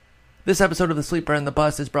This episode of The Sleeper and the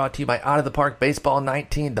Bust is brought to you by Out of the Park Baseball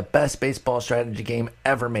 19, the best baseball strategy game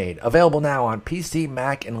ever made. Available now on PC,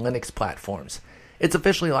 Mac, and Linux platforms. It's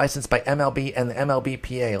officially licensed by MLB and the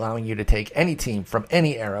MLBPA, allowing you to take any team from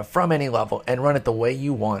any era, from any level, and run it the way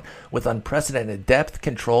you want with unprecedented depth,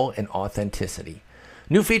 control, and authenticity.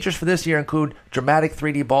 New features for this year include dramatic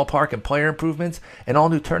 3D ballpark and player improvements, an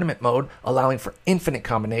all-new tournament mode allowing for infinite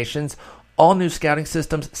combinations, all new scouting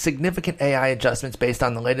systems, significant AI adjustments based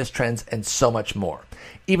on the latest trends, and so much more.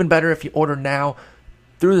 Even better, if you order now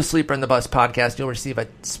through the Sleeper and the Bust podcast, you'll receive a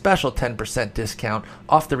special 10% discount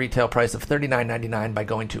off the retail price of $39.99 by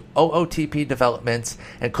going to OOTP Developments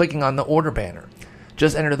and clicking on the order banner.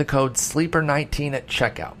 Just enter the code SLEEPER19 at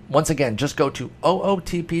checkout. Once again, just go to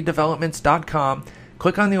OOTPdevelopments.com,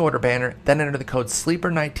 click on the order banner, then enter the code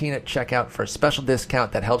SLEEPER19 at checkout for a special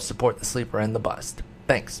discount that helps support the Sleeper and the Bust.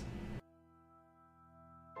 Thanks.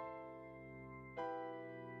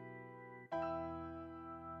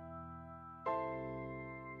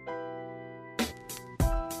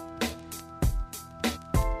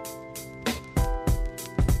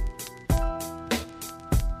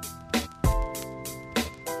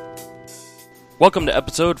 Welcome to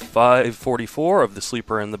episode 544 of The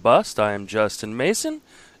Sleeper and the Bust. I am Justin Mason.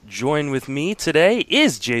 Join with me today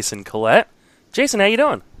is Jason Collette. Jason, how you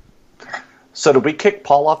doing? So did we kick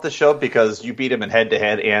Paul off the show because you beat him in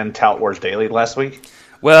head-to-head and Tout Wars Daily last week?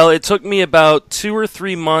 Well, it took me about 2 or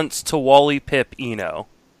 3 months to Wally Pip Eno.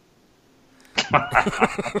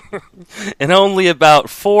 And only about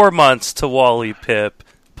 4 months to Wally Pip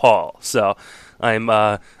Paul. So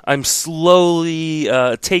I'm slowly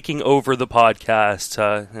taking over the podcast,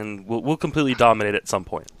 and we'll completely dominate at some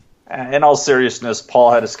point. In all seriousness,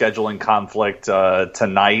 Paul had a scheduling conflict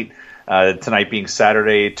tonight. Tonight being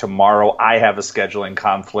Saturday, tomorrow I have a scheduling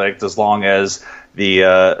conflict. As long as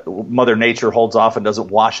the Mother Nature holds off and doesn't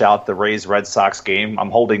wash out the Rays-Red Sox game, I'm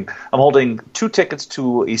holding 2 tickets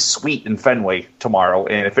to a suite in Fenway tomorrow.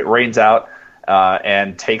 And if it rains out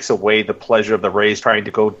and takes away the pleasure of the Rays trying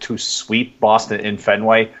to go to sweep Boston in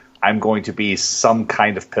Fenway, I'm going to be some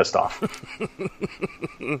kind of pissed off.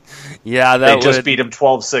 Yeah, they just beat them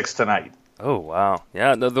 12-6 tonight. Oh, wow.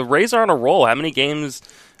 Yeah, the Rays are on a roll. How many games?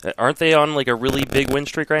 Aren't they on like a really big win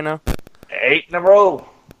streak right now? 8 in a row.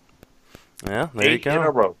 Yeah, there you go. 8 in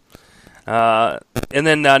a row. And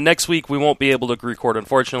then next week we won't be able to record,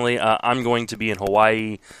 unfortunately. I'm going to be in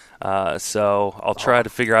Hawaii. So I'll try to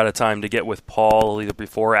figure out a time to get with Paul either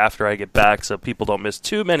before or after I get back so people don't miss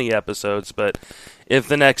too many episodes. But if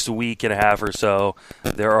the next week and a half or so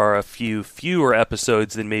there are a few fewer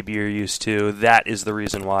episodes than maybe you're used to, that is the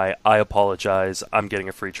reason why. I apologize. I'm getting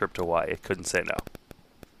a free trip to Hawaii. I couldn't say no.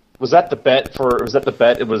 Was that the bet?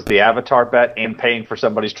 It was the Avatar bet and paying for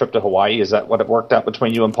somebody's trip to Hawaii. Is that what it worked out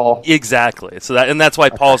between you and Paul? Exactly. So that's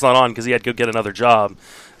why Paul's not on, because he had to go get another job,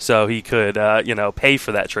 so he could pay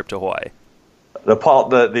for that trip to Hawaii. The Paul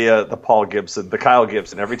Gibson, the Kyle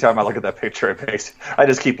Gibson. Every time I look at that picture, I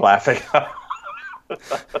just keep laughing.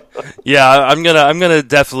 Yeah, I'm gonna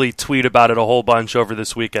definitely tweet about it a whole bunch over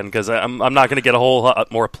this weekend because I'm not gonna get a whole lot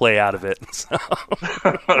more play out of it. So.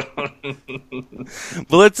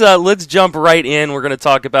 But let's jump right in. We're gonna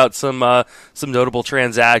talk about some notable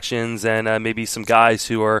transactions and maybe some guys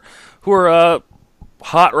who are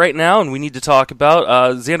hot right now, and we need to talk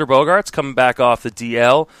about Xander Bogaerts coming back off the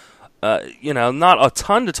DL. Not a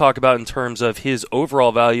ton to talk about in terms of his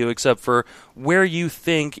overall value, except for where you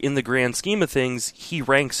think, in the grand scheme of things, he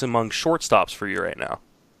ranks among shortstops for you right now.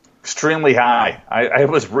 Extremely high. I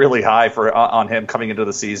was really high on him coming into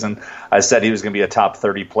the season. I said he was going to be a top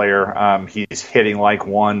 30 player. He's hitting like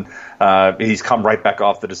one. He's come right back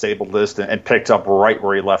off the disabled list and picked up right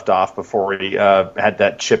where he left off before he had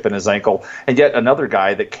that chip in his ankle. And yet another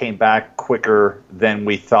guy that came back quicker than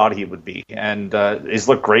we thought he would be. And he's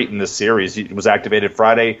looked great in this series. He was activated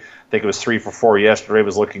Friday. I think it was 3 for 4 yesterday.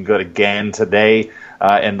 Was looking good again today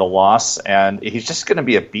in the loss. And he's just going to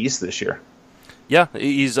be a beast this year. Yeah,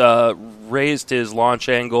 he's raised his launch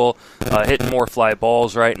angle, hitting more fly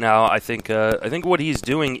balls right now. I think what he's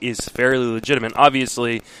doing is fairly legitimate.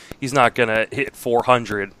 Obviously, he's not going to hit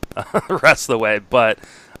 400 the rest of the way, but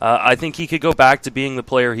I think he could go back to being the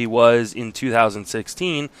player he was in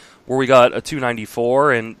 2016, where we got a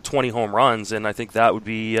 294 and 20 home runs, and I think that would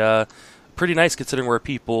be pretty nice considering where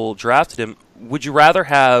people drafted him. Would you rather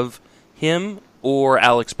have him or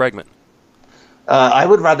Alex Bregman? I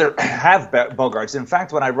would rather have Bogaerts. In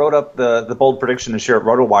fact, when I wrote up the bold prediction this year at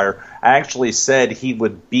RotoWire, I actually said he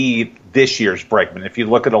would be this year's Bregman. If you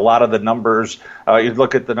look at a lot of the numbers, you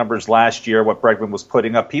look at the numbers last year, what Bregman was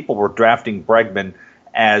putting up, people were drafting Bregman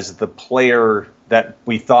as the player that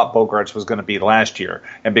we thought Bogaerts was going to be last year.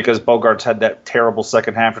 And because Bogaerts had that terrible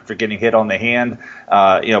second half after getting hit on the hand,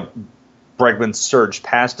 Bregman surged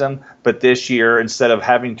past him. But this year, instead of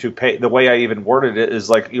having to pay, the way I even worded it is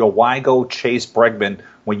like, why go chase Bregman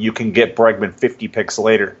when you can get Bregman 50 picks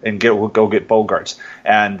later and go get Bogaerts?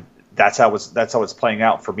 And that's how it's playing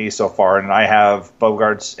out for me so far. And I have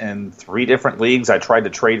Bogaerts in 3 different leagues. I tried to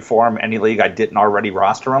trade for him. Any league I didn't already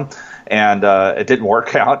roster him, and it didn't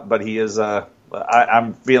work out. But he is.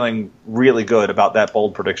 I'm feeling really good about that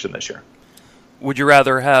bold prediction this year. Would you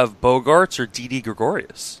rather have Bogaerts or Didi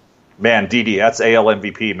Gregorius? Man, Didi, that's AL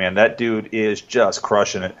MVP, man. That dude is just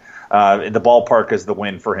crushing it. The ballpark is the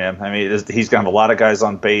win for him. I mean, he's got a lot of guys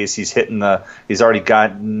on base. He's already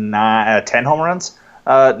got 10 home runs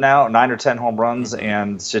now, 9 or 10 home runs,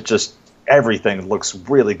 and it just everything looks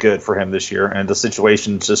really good for him this year. And the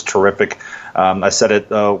situation's just terrific. I said it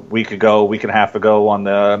a week and a half ago on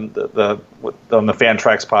the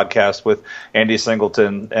Fantrax podcast with Andy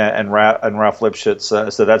Singleton and Ralph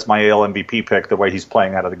Lipschitz. So that's my AL MVP pick, the way he's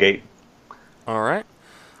playing out of the gate. All right.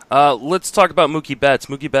 Let's talk about Mookie Betts.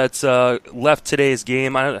 Mookie Betts left today's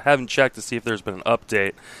game. I haven't checked to see if there's been an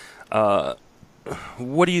update.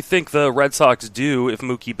 What do you think the Red Sox do if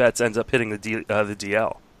Mookie Betts ends up hitting the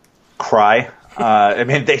DL? Cry. I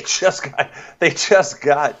mean, they just got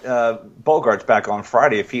Bogaerts back on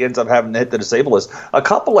Friday. If he ends up having to hit the disabled list, a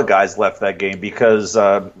couple of guys left that game because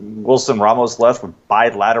Wilson Ramos left with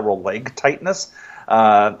bilateral leg tightness.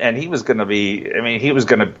 And he was going to be. I mean, he was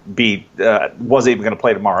going to be. Wasn't even going to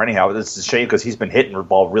play tomorrow anyhow. It's a shame because he's been hitting the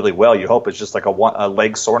ball really well. You hope it's just like a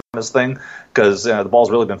leg soreness thing because the ball's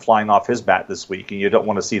really been flying off his bat this week, and you don't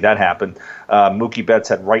want to see that happen. Mookie Betts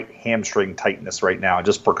had right hamstring tightness right now,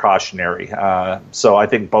 just precautionary. So I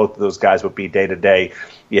think both of those guys would be day to day.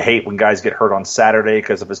 You hate when guys get hurt on Saturday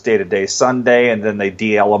because if it's day to day Sunday, and then they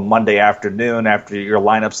DL them Monday afternoon after your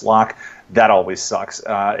lineups lock. That always sucks.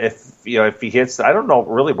 If he hits, I don't know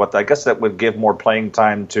really what. I guess that would give more playing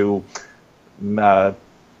time to Moreland.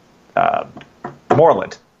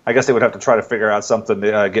 I guess they would have to try to figure out something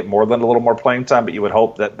to get Moreland a little more playing time. But you would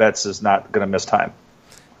hope that Betts is not going to miss time.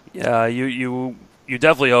 Yeah, you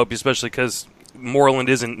definitely hope, especially because Moreland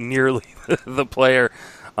isn't nearly the player.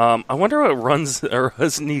 I wonder what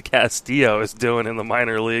Rusney Castillo is doing in the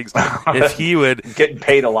minor leagues. If he would getting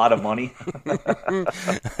paid a lot of money.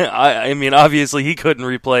 I mean, obviously he couldn't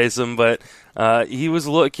replace him, but he was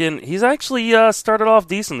looking. He's actually started off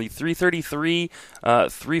decently: 333,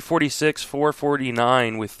 346,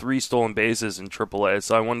 449 with 3 stolen bases in AAA.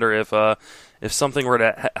 So I wonder if something were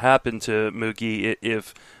to happen to Mookie,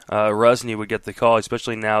 if Rusney would get the call,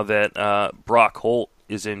 especially now that Brock Holt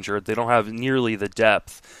is injured. They don't have nearly the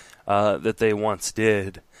depth that they once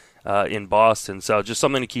did in Boston. So just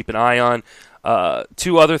something to keep an eye on.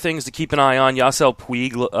 2 other things to keep an eye on. Yasiel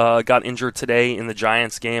Puig got injured today in the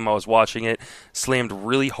Giants game. I was watching it. Slammed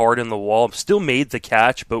really hard in the wall. Still made the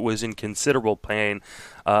catch, but was in considerable pain.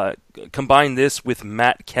 Combine this with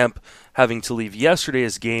Matt Kemp having to leave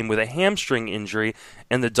yesterday's game with a hamstring injury,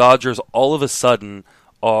 and the Dodgers all of a sudden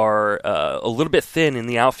are a little bit thin in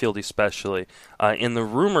the outfield especially. And the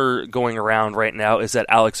rumor going around right now is that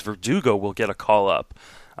Alex Verdugo will get a call-up.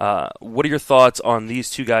 What are your thoughts on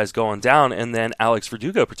these 2 guys going down and then Alex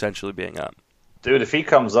Verdugo potentially being up? Dude, if he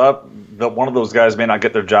comes up, one of those guys may not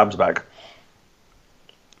get their jobs back.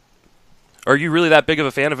 Are you really that big of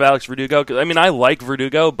a fan of Alex Verdugo? I mean, I like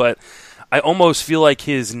Verdugo, but I almost feel like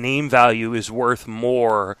his name value is worth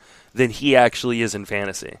more than he actually is in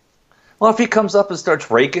fantasy. Well, if he comes up and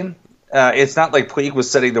starts raking, it's not like Puig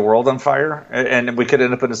was setting the world on fire, and we could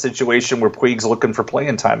end up in a situation where Puig's looking for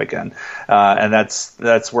playing time again, and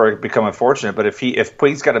that's where it become unfortunate. But if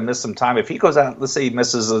Puig's got to miss some time, if he goes out, let's say he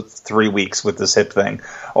misses 3 weeks with this hip thing,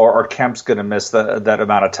 or Kemp's going to miss that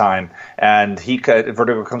amount of time, and if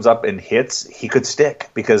Verdugo comes up and hits, he could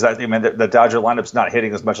stick because the Dodger lineup's not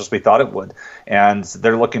hitting as much as we thought it would, and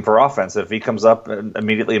they're looking for offense. If he comes up and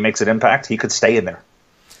immediately makes an impact, he could stay in there.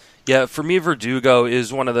 Yeah, for me, Verdugo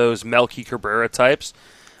is one of those Melky Cabrera types.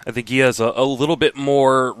 I think he has a little bit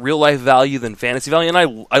more real-life value than fantasy value,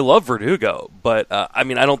 and I love Verdugo, but I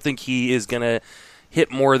don't think he is going to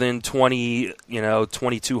hit more than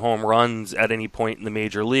 22 home runs at any point in the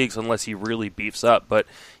major leagues unless he really beefs up. But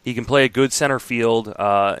he can play a good center field.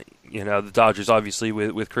 The Dodgers, obviously,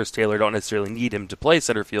 with Chris Taylor, don't necessarily need him to play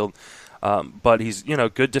center field. But he's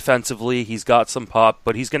good defensively. He's got some pop,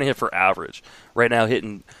 but he's going to hit for average. Right now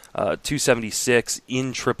hitting 276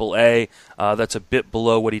 in AAA. That's a bit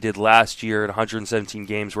below what he did last year at 117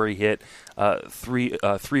 games where he hit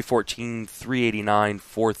 314, 389,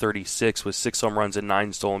 436 with 6 home runs and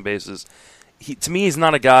 9 stolen bases. To me, he's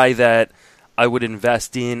not a guy that I would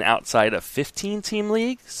invest in outside of 15-team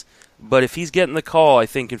leagues. But if he's getting the call, I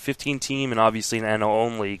think in 15-team and obviously in NL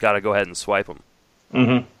only, you got to go ahead and swipe him.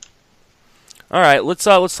 Mm-hmm. All right, let's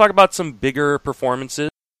talk about some bigger performances.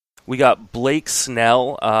 We got Blake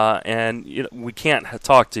Snell, and we can't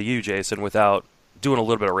talk to you, Jason, without doing a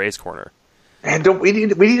little bit of Rays Corner. And we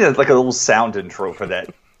need a little sound intro for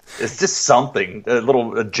that. It's just something,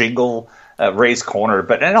 a jingle, Rays Corner.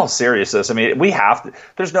 But in all seriousness, I mean, we have to.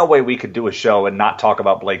 There's no way we could do a show and not talk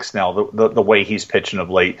about Blake Snell the way he's pitching of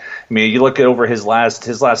late. I mean, you look at over his last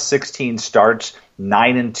 16 starts,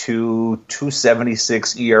 9-2,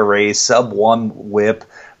 2.76 ERA, sub-1 WHIP.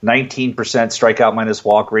 19% strikeout minus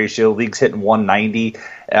walk ratio. League's hitting 190.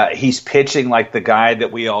 He's pitching like the guy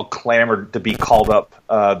that we all clamored to be called up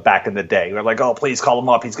back in the day. We're like, oh, please call him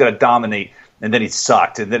up. He's going to dominate. And then he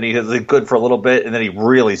sucked. And then he was good for a little bit, and then he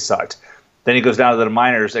really sucked. Then he goes down to the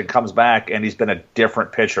minors and comes back, and he's been a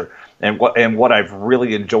different pitcher. And what I've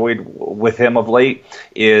really enjoyed with him of late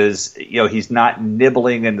is, he's not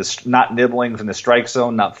nibbling from the strike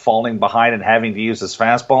zone, not falling behind and having to use his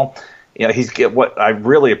fastball. What I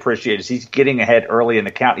really appreciate is he's getting ahead early in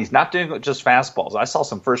the count. He's not doing just fastballs. I saw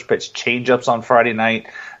some first pitch changeups on Friday night,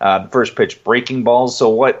 first pitch breaking balls. So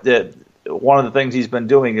one of the things he's been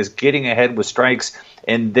doing is getting ahead with strikes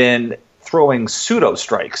and then throwing pseudo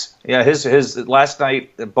strikes. Yeah, his last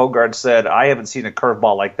night, Bogart said, I haven't seen a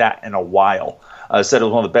curveball like that in a while. Said it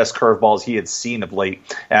was one of the best curveballs he had seen of late.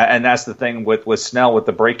 And that's the thing with Snell, with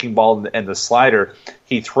the breaking ball and the slider.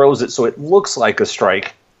 He throws it so it looks like a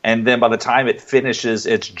strike. And then by the time it finishes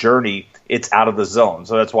its journey, it's out of the zone.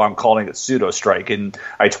 So that's why I'm calling it pseudo strike. And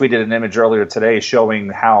I tweeted an image earlier today showing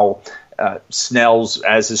how Snell's,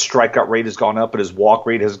 as his strikeout rate has gone up and his walk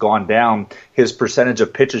rate has gone down, his percentage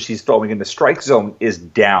of pitches he's throwing in the strike zone is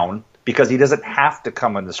down because he doesn't have to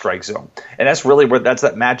come in the strike zone. And that's really that's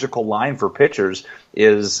that magical line for pitchers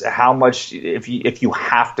is how much, if you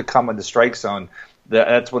have to come in the strike zone,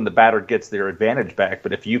 that's when the batter gets their advantage back.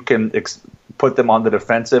 But if you can put them on the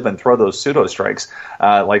defensive and throw those pseudo strikes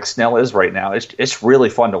like Snell is right now, it's really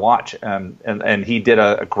fun to watch. And he did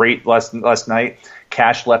a great last night.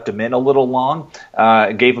 Cash left him in a little long,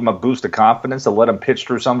 gave him a boost of confidence to let him pitch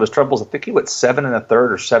through some of his troubles. I think he went 7 1/3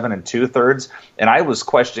 or 7 2/3, and I was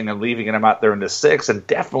questioning and leaving him out there in the 6th and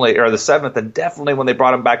definitely, or the 7th, and definitely when they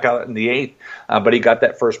brought him back out in the 8th. But he got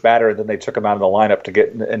that first batter, and then they took him out of the lineup to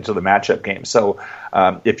get into the matchup game. So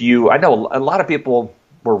I know a lot of people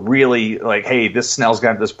were really like, hey, this Snell's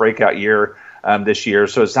got this breakout year this year,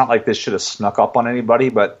 so it's not like this should have snuck up on anybody,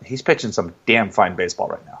 but he's pitching some damn fine baseball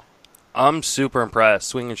right now. I'm super impressed.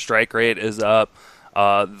 Swing and strike rate is up.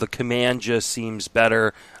 The command just seems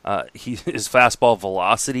better. His fastball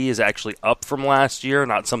velocity is actually up from last year.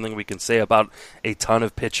 Not something we can say about a ton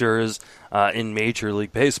of pitchers in Major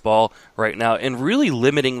League Baseball right now. And really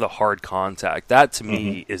limiting the hard contact. That to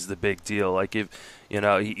me is the big deal. Like if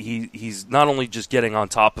he's not only just getting on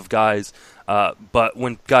top of guys, but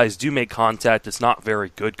when guys do make contact, it's not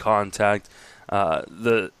very good contact.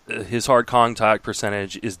 His hard contact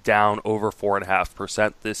percentage is down over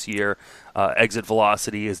 4.5% this year. Exit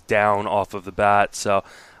velocity is down off of the bat. So,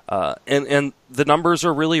 and the numbers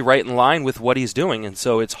are really right in line with what he's doing. And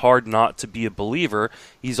so it's hard not to be a believer.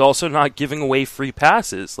 He's also not giving away free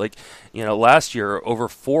passes. Like, last year, over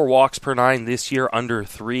 4 walks per 9. This year, under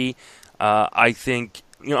 3. I think,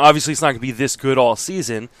 obviously it's not going to be this good all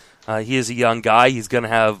season. He is a young guy. He's going to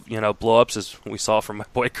have, blow-ups, as we saw from my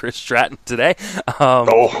boy Chris Stratton today.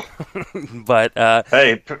 But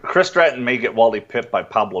hey, Chris Stratton may get Wally pipped by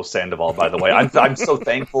Pablo Sandoval, by the way. I'm so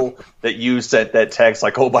thankful that you sent that text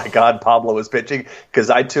like, oh, my God, Pablo is pitching, because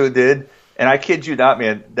I too did. And I kid you not,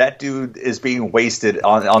 man, that dude is being wasted in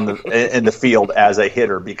the field as a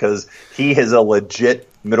hitter because he is a legit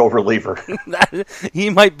middle reliever.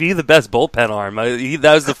 He might be the best bullpen arm.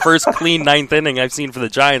 That was the first clean 9th inning I've seen for the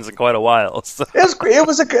Giants in quite a while. So. It was great.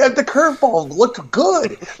 The curveball looked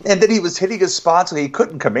good, and then he was hitting his spots, so he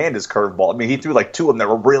couldn't command his curveball. I mean, he threw like 2 of them that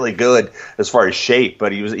were really good as far as shape,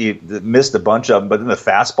 but he missed a bunch of them. But then the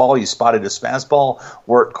fastball, he spotted his fastball,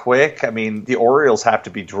 worked quick. I mean, the Orioles have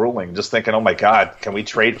to be drooling, just thinking, oh my God, can we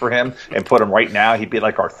trade for him and put him right now? He'd be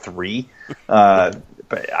like our 3.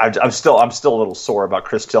 But I'm still a little sore about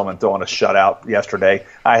Chris Tillman throwing a shutout yesterday.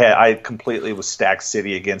 I completely was stacked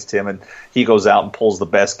city against him, and he goes out and pulls the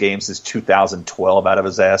best game since 2012 out of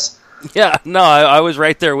his ass. Yeah, no, I was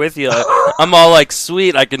right there with you. I'm all like,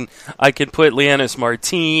 sweet, I can put Leonys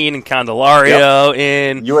Martin and Candelario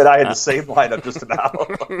in. You and I had the same lineup just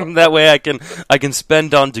about. That way I can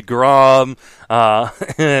spend on DeGrom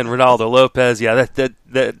and Ronaldo Lopez. Yeah,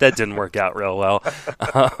 that didn't work out real well.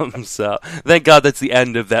 So thank God that's the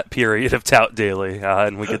end of that period of Tout Daily,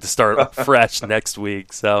 and we get to start fresh next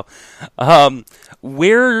week. So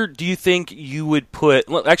where do you think you would put?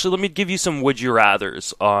 Actually, let me give you some would you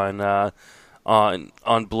rathers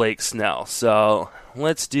on Blake Snell. So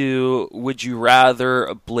let's do would you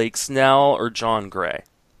rather Blake Snell or John Gray?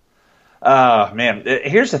 Man,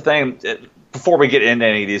 here's the thing. Before we get into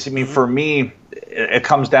any of these, I mean, for me, it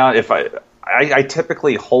comes down if I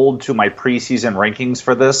typically hold to my preseason rankings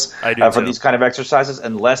for this for these kind of exercises,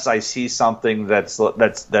 unless I see something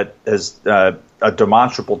that is a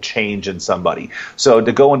demonstrable change in somebody. So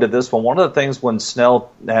to go into this one of the things when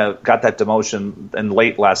Snell got that demotion in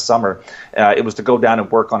late last summer, it was to go down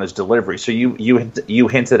and work on his delivery. So you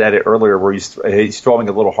hinted at it earlier, where he's throwing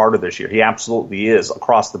a little harder this year. He absolutely is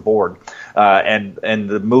across the board, and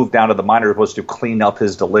the move down to the minors was to clean up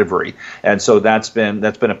his delivery, and so that's been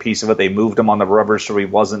a piece of it. They moved him on the rubber so he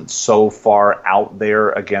wasn't so far out there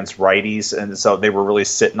against righties, and so they were really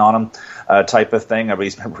sitting on him. Type of thing. I mean,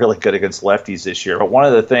 he's been really good against lefties this year. But one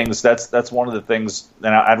of the things that's one of the things,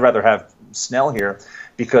 and I'd rather have Snell here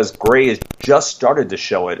because Gray has just started to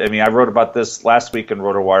show it. I mean, I wrote about this last week in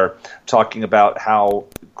RotoWire, talking about how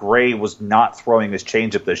Gray was not throwing his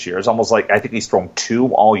changeup this year. It's almost like I think he's thrown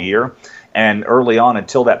 2 all year. And early on,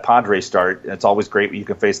 until that Padres start, it's always great when you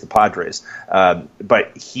can face the Padres.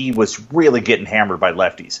 But he was really getting hammered by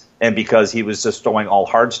lefties. And because he was just throwing all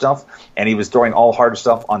hard stuff, and he was throwing all hard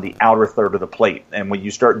stuff on the outer third of the plate. And when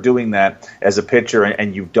you start doing that as a pitcher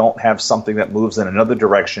and you don't have something that moves in another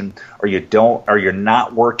direction, or you're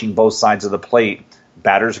not working both sides of the plate,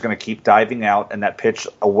 batters are going to keep diving out, and that pitch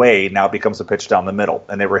away now becomes a pitch down the middle.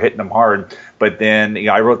 And they were hitting him hard. But then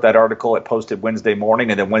I wrote that article. It posted Wednesday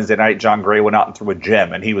morning, and then Wednesday night, John Gray went out and threw a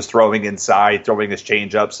gem, and he was throwing inside, throwing his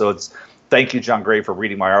changeup. So thank you, John Gray, for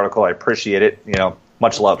reading my article. I appreciate it.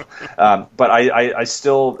 Much love. But I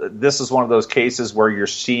still, this is one of those cases where you're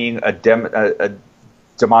seeing a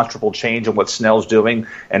demonstrable change in what Snell's doing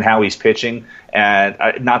and how he's pitching.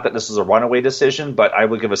 And not that this is a runaway decision, but I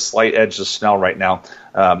would give a slight edge to Snell right now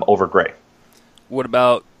over Gray. What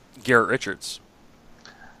about Garrett Richards?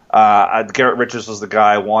 Garrett Richards was the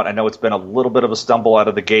guy I want. I know it's been a little bit of a stumble out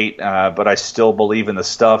of the gate, but I still believe in the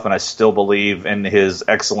stuff, and I still believe in his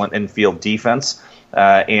excellent infield defense.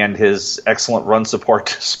 And his excellent run support,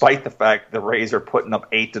 despite the fact the Rays are putting up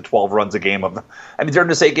 8 to 12 runs a game of them. I mean, during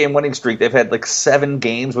this 8-game winning streak, they've had like 7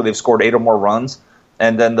 games where they've scored 8 or more runs,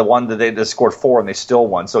 and then the one that they just scored 4 and they still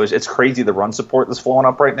won. So it's crazy the run support that's flowing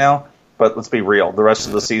up right now. But let's be real, the rest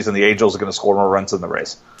of the season, the Angels are going to score more runs than the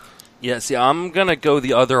Rays. Yeah, see, I'm going to go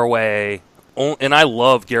the other way, and I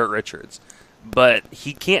love Garrett Richards, but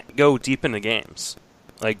he can't go deep into games.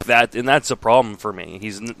 Like that, and that's a problem for me.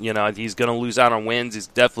 He's going to lose out on wins. He's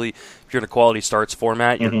definitely, if you're in a quality starts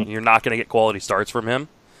format, you're not going to get quality starts from him.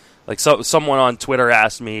 Like someone on Twitter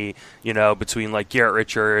asked me, between like Garrett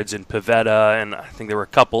Richards and Pivetta, and I think there were a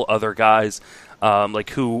couple other guys,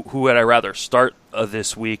 like who would I rather start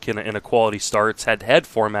this week in a quality starts head-to-head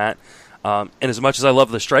format. And as much as I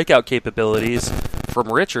love the strikeout capabilities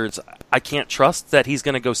from Richards, I can't trust that he's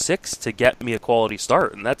going to go 6 to get me a quality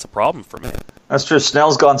start, and that's a problem for me. That's true.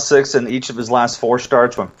 Snell's gone 6 in each of his last 4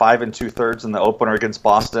 starts, went 5 2/3 in the opener against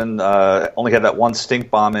Boston. Only had that one stink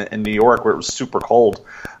bomb in New York where it was super cold,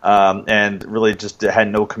 and really just had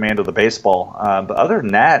no command of the baseball. But other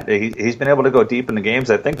than that, he's been able to go deep in the games.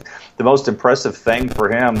 I think the most impressive thing for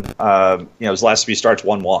him, his last 3 starts,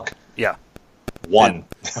 1 walk. Yeah. 1.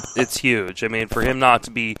 It's huge. I mean, for him not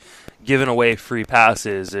to be giving away free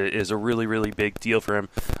passes is a really, really big deal for him.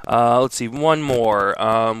 Let's see, one more.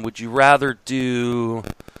 Would you rather do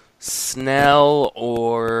Snell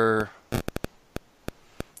or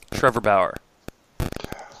Trevor Bauer?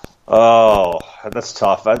 Oh, that's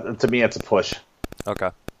tough. To me, it's a push. Okay.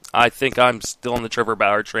 I think I'm still on the Trevor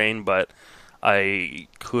Bauer train, but I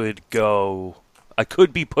could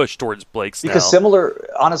be pushed towards Blake Snell. Because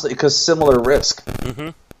similar risk. Mm-hmm.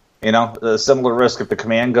 The similar risk. If the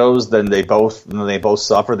command goes, then they both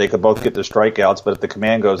suffer. They could both get the strikeouts, but if the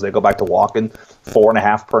command goes, they go back to walking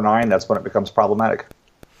 4.5 per 9. That's when it becomes problematic.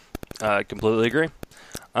 I completely agree.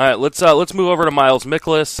 All right, let's move over to Miles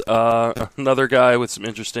Mikolas, another guy with some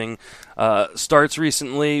interesting starts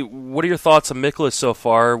recently. What are your thoughts on Mikolas so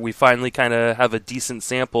far? We finally kind of have a decent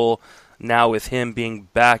sample now with him being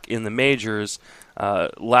back in the majors.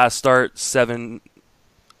 Last start, 7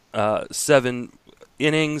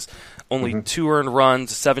 innings, only 2 earned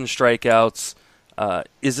runs, 7 strikeouts.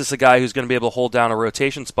 Is this a guy who's going to be able to hold down a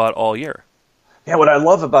rotation spot all year? Yeah, what I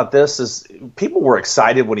love about this is people were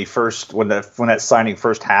excited when that signing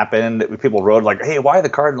first happened. People wrote like, "Hey, why are the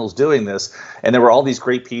Cardinals doing this?" And there were all these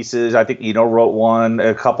great pieces. I think wrote one,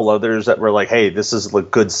 a couple others that were like, "Hey, this is a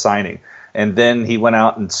good signing." And then he went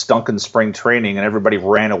out and stunk in spring training, and everybody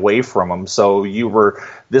ran away from him. So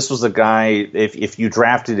this was a guy. If you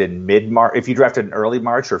drafted in mid-March, if you drafted in early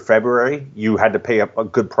March or February, you had to pay a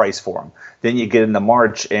good price for him. Then you get into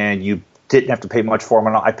March, and you didn't have to pay much for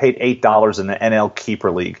him. I paid $8 in the NL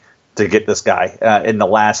Keeper League to get this guy in the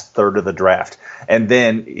last third of the draft. And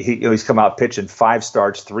then he's come out pitching 5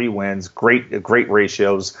 starts, 3 wins, great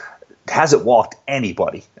ratios. Hasn't walked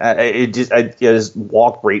anybody. His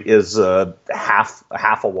walk rate is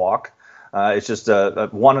half a walk. It's just a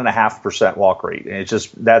 1.5% walk rate, and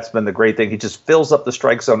that's been the great thing. He just fills up the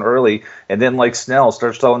strike zone early, and then like Snell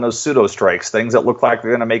starts throwing those pseudo strikes, things that look like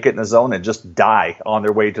they're going to make it in the zone and just die on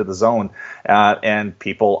their way to the zone. And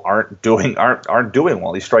people aren't doing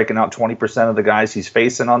well. He's striking out 20% of the guys he's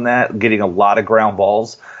facing on that, getting a lot of ground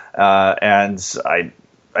balls, and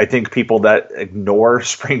I think people that ignore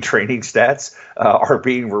spring training stats are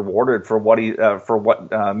being rewarded for what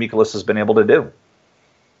Mikolas has been able to do.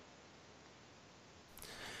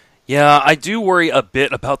 Yeah, I do worry a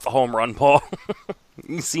bit about the home run ball.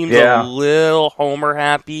 He seems a little homer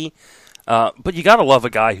happy, but you gotta love a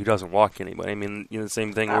guy who doesn't walk anybody. I mean, the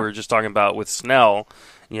same thing we were just talking about with Snell.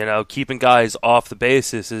 Keeping guys off the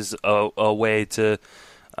bases is a way to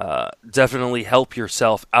definitely help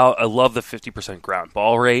yourself out. I love the 50% ground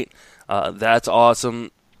ball rate. That's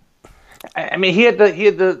awesome. I mean,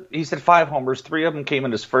 he's had 5 homers. 3 of them came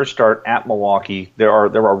in his first start at Milwaukee. There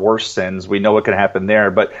are worse sins. We know what can happen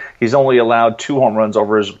there, but he's only allowed 2 home runs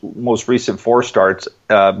over his most recent 4 starts.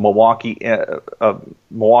 Milwaukee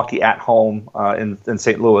at home in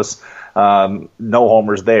St. Louis. No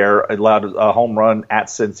homers there. Allowed a home run at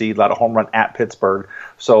Cincy. Allowed a home run at Pittsburgh.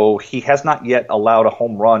 So he has not yet allowed a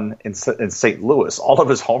home run in St. Louis. All of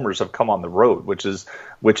his homers have come on the road, which is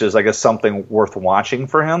I guess something worth watching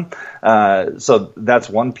for him. So that's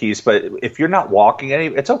one piece. But if you're not walking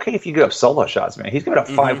it's okay if you give up solo shots, man. He's given up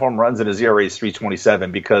 5 home runs and his ERA is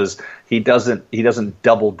 3.27 because he doesn't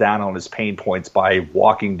double down on his pain points by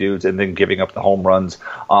walking dudes and then giving up the home runs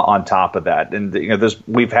on top of that. And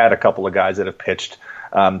we've had a couple of guys that have pitched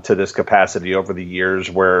to this capacity over the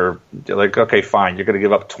years where they're like, okay, fine, you're going to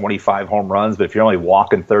give up 25 home runs, but if you're only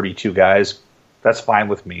walking 32 guys, that's fine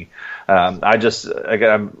with me. For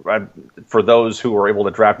those who were able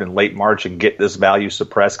to draft in late March and get this value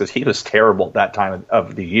suppressed, because he was terrible at that time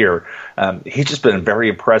of the year, he's just been very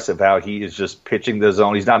impressive how he is just pitching the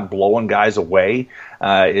zone. He's not blowing guys away.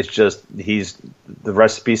 It's just the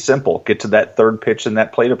recipe's simple. Get to that third pitch in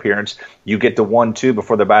that plate appearance. You get to 1-2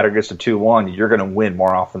 before the batter gets to 2-1. You're going to win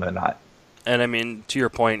more often than not. And I mean, to your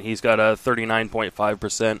point, he's got a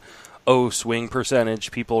 39.5% swing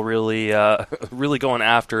percentage. People really going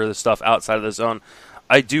after the stuff outside of the zone.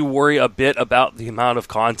 I do worry a bit about the amount of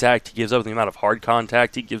contact he gives up, the amount of hard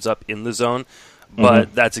contact he gives up in the zone.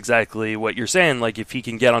 But that's exactly what you're saying. Like, if he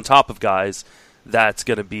can get on top of guys, that's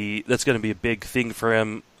gonna be a big thing for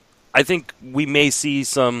him. I think we may see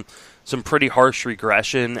some pretty harsh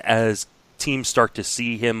regression as teams start to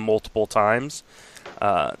see him multiple times.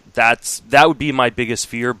 That would be my biggest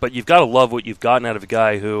fear. But you've got to love what you've gotten out of a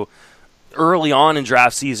guy who early on in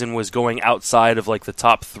draft season was going outside of like the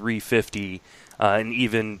top 350, and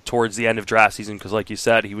even towards the end of draft season, because like you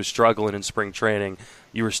said, he was struggling in spring training.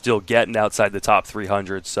 You were still getting outside the top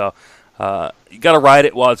 300. So you got to ride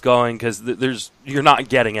it while it's going, because you're not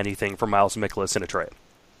getting anything from Miles Mikolas in a trade.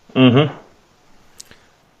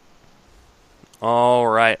 All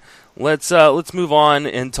right. Let's move on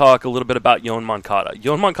and talk a little bit about Yoan Moncada.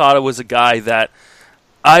 Yoan Moncada was a guy that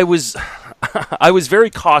I was very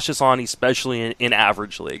cautious on, especially in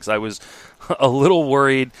average leagues. I was a little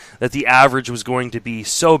worried that the average was going to be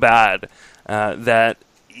so bad that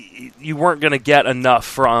you weren't going to get enough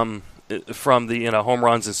from the home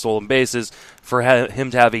runs and stolen bases for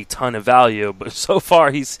him to have a ton of value. But so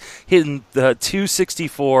far he's hitting the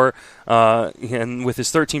 264, and with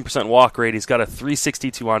his 13% walk rate, he's got a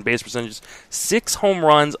 362 on base percentage, 6 home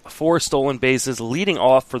runs, 4 stolen bases, leading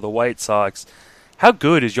off for the White Sox. How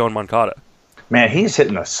good is Yoan Moncada? Man, he's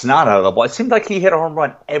hitting a snot out of the ball. It seems like he hit a home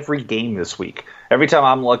run every game this week. Every time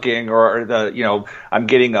I'm looking, I'm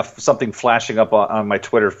getting something flashing up on my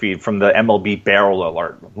Twitter feed from the MLB barrel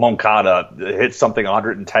alert. Moncada hit something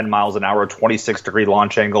 110 miles an hour, 26-degree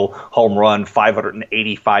launch angle, home run,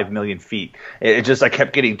 585 million feet. I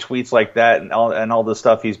kept getting tweets like that and all the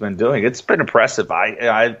stuff he's been doing. It's been impressive.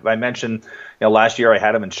 I mentioned, last year I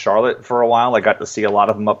had him in Charlotte for a while. I got to see a lot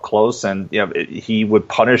of him up close, and he would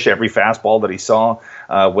punish every fastball that he saw.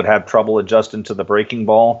 Would have trouble adjusting to the breaking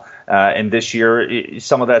ball. And this year,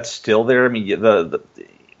 some of that's still there. I mean,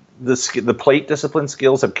 the plate discipline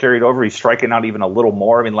skills have carried over. He's striking out even a little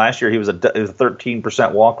more. I mean, last year he was a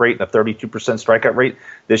 13% walk rate and a 32% strikeout rate.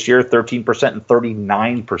 This year, 13% and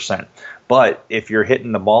 39%. But if you're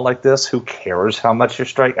hitting the ball like this, who cares how much you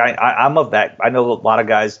strike? I'm of that. I know a lot of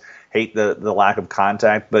guys hate the lack of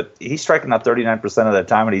contact, but he's striking out 39% of the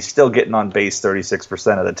time, and he's still getting on base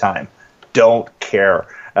 36% of the time. Don't care.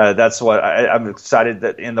 That's what I'm excited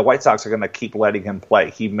that, and the White Sox are going to keep letting him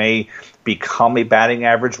play. He may become a batting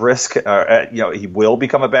average risk. He will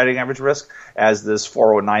become a batting average risk as this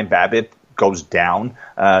 409 BABIP goes down,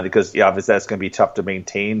 because obviously that's going to be tough to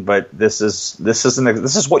maintain. But this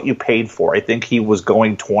is what you paid for. I think he was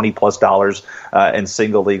going $20+ in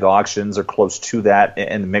single league auctions or close to that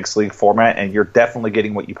in the mixed league format, and you're definitely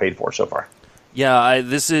getting what you paid for so far. Yeah,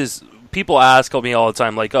 people ask me all the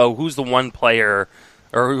time, like, oh, who's the one player,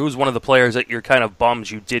 or who's one of the players that you're kind of bummed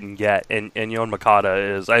you didn't get? And Yoan Moncada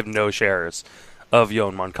is, I have no shares of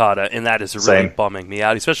Yoan Moncada, and that is really bumming me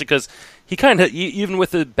out, especially because he kind of, even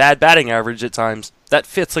with a bad batting average at times, that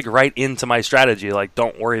fits like right into my strategy. Like,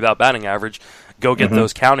 don't worry about batting average, go get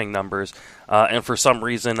those counting numbers. And for some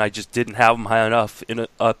reason, I just didn't have him high enough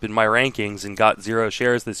up in my rankings and got 0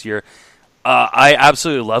 shares this year. I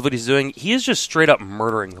absolutely love what he's doing. He is just straight up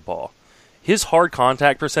murdering the ball. His hard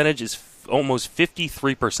contact percentage is almost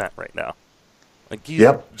 53% right now. Like, he's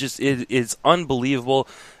it's unbelievable.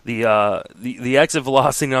 The exit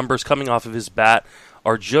velocity numbers coming off of his bat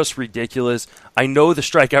are just ridiculous. I know the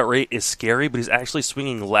strikeout rate is scary, but he's actually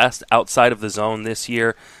swinging less outside of the zone this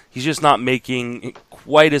year. He's just not making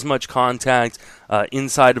quite as much contact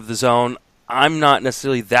inside of the zone. I'm not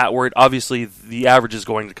necessarily that worried. Obviously, the average is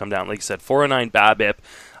going to come down. Like you said, 409 BABIP.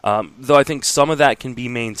 Though I think some of that can be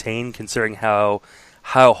maintained considering how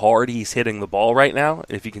hard he's hitting the ball right now,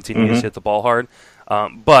 if he continues to hit the ball hard.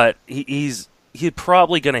 But he's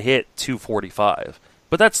probably going to hit 245.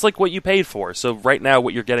 But that's like what you paid for. So right now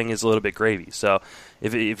what you're getting is a little bit gravy. So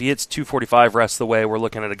if he hits 245 rest of the way, we're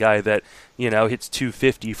looking at a guy that, hits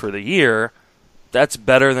 250 for the year. That's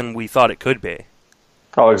better than we thought it could be.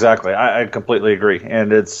 Oh, exactly. I completely agree.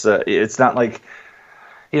 And it's not like,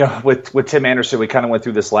 with Tim Anderson, we kind of went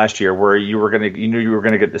through this last year where you knew you were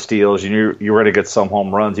gonna get the steals, you knew you were gonna get some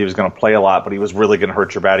home runs. He was gonna play a lot, but he was really gonna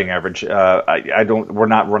hurt your batting average. We're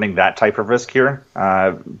not running that type of risk here.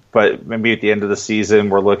 But maybe at the end of the season,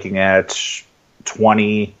 we're looking at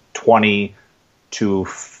 20 to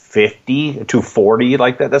 50 to 40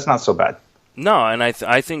 like that. That's not so bad. No, and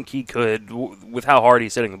I think he could, with how hard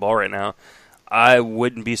he's hitting the ball right now. I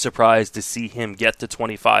wouldn't be surprised to see him get to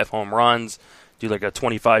 25 home runs, do like a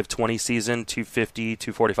 25-20 season, 250,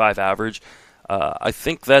 245 average. I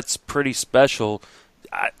think that's pretty special.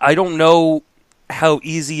 I don't know how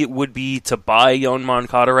easy it would be to buy Yoan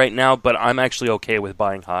Moncada right now, but I'm actually okay with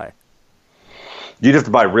buying high. You'd have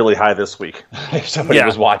to buy really high this week if somebody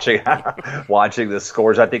was watching the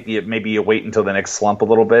scores. I think maybe you wait until the next slump a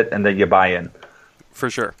little bit, and then you buy in. For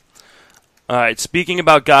sure. All right, speaking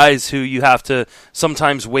about guys who you have to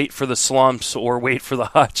sometimes wait for the slumps or wait for the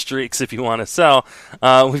hot streaks if you want to sell,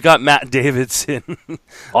 we've got Matt Davidson.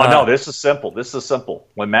 No, this is simple.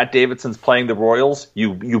 When Matt Davidson's playing the Royals,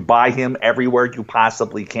 you buy him everywhere you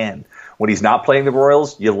possibly can. When he's not playing the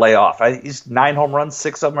Royals, you lay off. He's 9 home runs,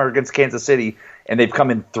 6 of them are against Kansas City, and they've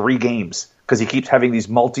come in 3 games because he keeps having these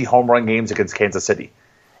multi-home run games against Kansas City.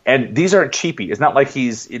 And these aren't cheapy. It's not like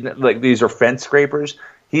these are fence scrapers.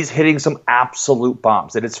 He's hitting some absolute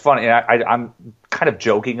bombs, and it's funny. I'm kind of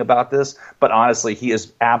joking about this, but honestly, he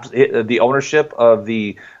is the ownership of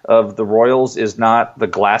the Royals is not the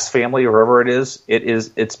Glass family or whoever it is.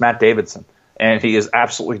 It's Matt Davidson, and he is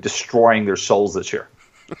absolutely destroying their souls this year.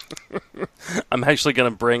 I'm actually going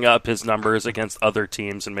to bring up his numbers against other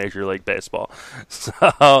teams in Major League Baseball. So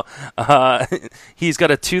he's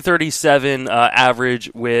got a 237 average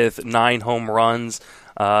with 9 home runs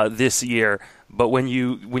this year. But when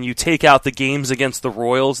you take out the games against the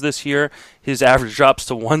Royals this year, his average drops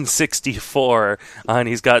to 164, and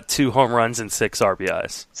he's got 2 home runs and 6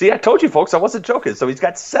 RBIs. See, I told you, folks, I wasn't joking. So he's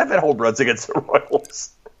got 7 home runs against the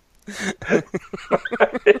Royals.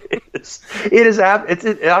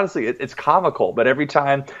 Honestly, it's comical. But every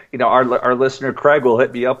time, our listener Craig will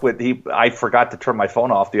hit me up with I forgot to turn my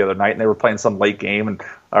phone off the other night, and they were playing some late game,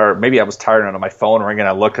 or maybe I was tired and my phone ringing.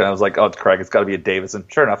 I looked and I was like, "Oh, it's Craig. It's got to be a Davidson."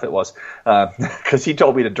 Sure enough, it was, because he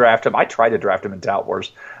told me to draft him. I tried to draft him in Tout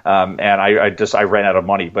Wars, and I ran out of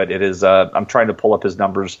money. But it is. I'm trying to pull up his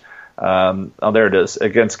numbers Oh, there it is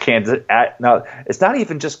against Kansas. Now it's not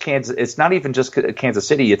even just Kansas. It's not even just Kansas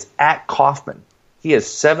City. It's at Kauffman. He has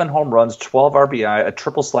 7 home runs, 12 RBI, a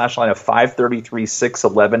triple slash line of 533,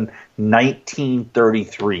 611,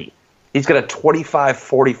 1933. He's got a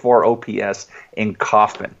 25.44 OPS in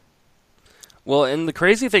Kauffman. Well, and the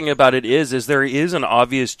crazy thing about it is there is an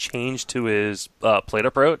obvious change to his plate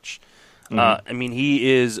approach. I mean,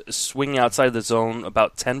 he is swinging outside the zone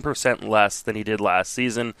about 10% less than he did last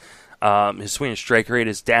season. His swing and strike rate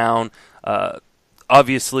is down.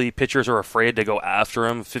 Obviously, pitchers are afraid to go after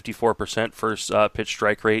him. 54% first pitch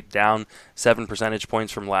strike rate, down 7 percentage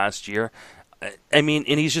points from last year. I mean,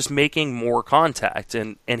 and he's just making more contact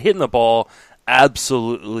and hitting the ball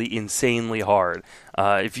absolutely insanely hard.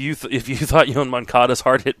 If you thought Yoan Moncada's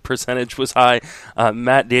hard hit percentage was high,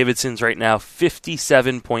 Matt Davidson's right now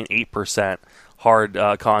 57.8%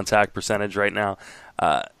 hard contact percentage right now.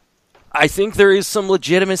 I think there is some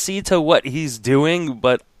legitimacy to what he's doing,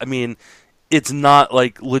 but I mean, it's not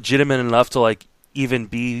like legitimate enough to like even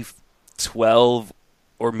be 12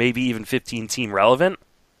 or maybe even 15 team relevant.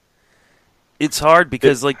 It's hard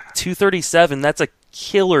because like 237, that's a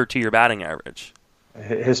killer to your batting average.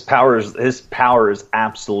 His power is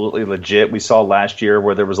absolutely legit. We saw last year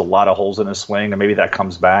where there was a lot of holes in his swing, and maybe that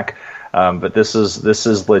comes back. But this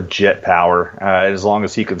is legit power as long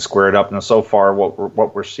as he can square it up. And so far,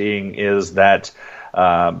 what we're seeing is that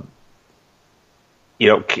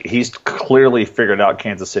he's clearly figured out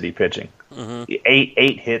Kansas City pitching. Mm-hmm.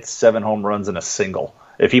 Eight hits, 7 home runs, and a single.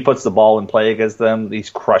 If he puts the ball in play against them,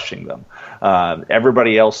 he's crushing them.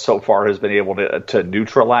 Everybody else so far has been able to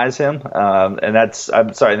neutralize him, and that's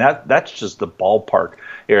just the ballpark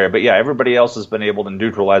area. But yeah, everybody else has been able to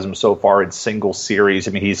neutralize him so far in single series.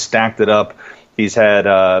 I mean, he's stacked it up. He's had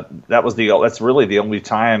that's really the only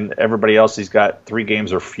time. Everybody else, he's got 3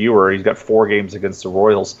 games or fewer. He's got 4 games against the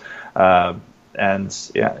Royals. And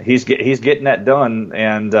yeah, he's getting that done.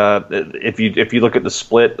 And if you look at the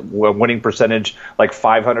split winning percentage, like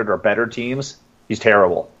 500 or better teams, he's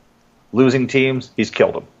terrible. Losing teams, he's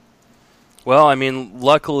killed them. Well, I mean,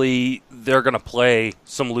 luckily they're going to play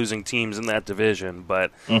some losing teams in that division.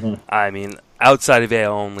 But I mean, outside of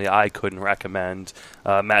AL only, I couldn't recommend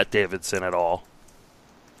Matt Davidson at all.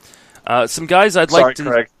 Some guys I'd like to.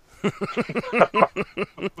 Craig.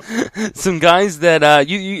 Some guys that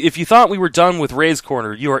you if you thought we were done with Ray's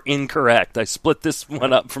Corner, you are incorrect. I split this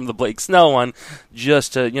one up from the Blake Snell one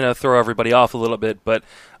just to throw everybody off a little bit. But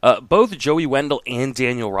both Joey Wendell and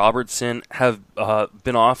Daniel Robertson have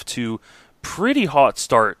been off to pretty hot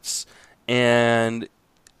starts, and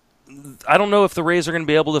I don't know if the Rays are going to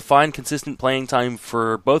be able to find consistent playing time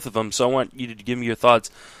for both of them. So I want you to give me your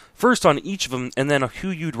thoughts first on each of them, and then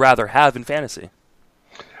who you'd rather have in fantasy.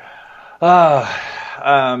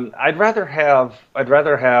 I'd rather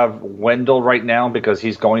have Wendell right now because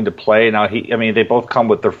he's going to play now. They both come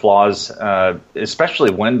with their flaws,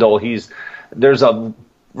 especially Wendell. There's a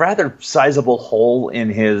rather sizable hole in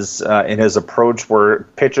his approach where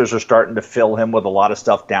pitchers are starting to fill him with a lot of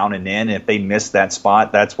stuff down and in. If they miss that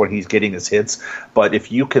spot, that's when he's getting his hits. But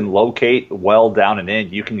if you can locate well down and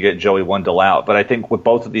in, you can get Joey Wendell out. But I think with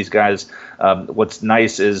both of these guys, what's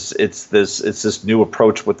nice is it's this new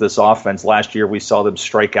approach with this offense. Last year we saw them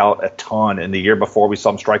strike out a ton, and the year before we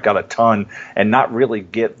saw them strike out a ton and not really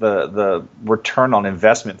get the return on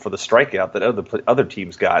investment for the strikeout that other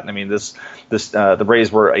teams got. I mean, the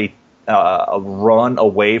Rays were a run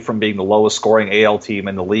away from being the lowest scoring AL team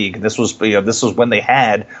in the league. And this was when they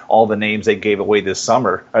had all the names they gave away this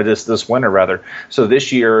winter rather. So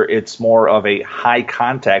this year it's more of a high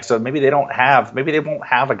contact. So maybe they won't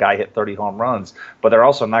have a guy hit 30 home runs, but they're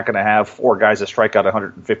also not going to have 4 guys that strike out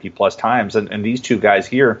 150 plus times. And these 2 guys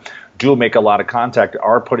here do make a lot of contact,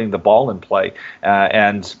 are putting the ball in play.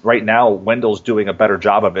 And right now, Wendell's doing a better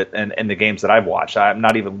job of it in the games that I've watched. I'm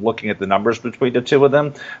not even looking at the numbers between the 2 of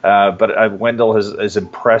them, but Wendell has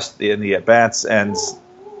impressed in the at-bats. And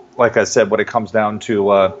like I said, when it comes down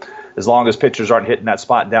to as long as pitchers aren't hitting that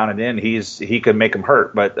spot down and in, he can make them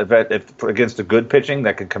hurt. But if against a good pitching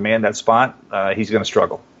that can command that spot, he's going to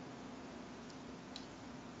struggle.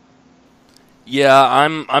 Yeah,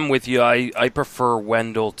 I'm with you. I prefer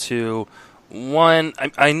Wendell too. One,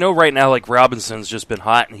 I know right now like Robinson's just been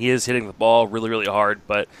hot and he is hitting the ball really, really hard,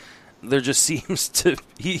 but there just seems to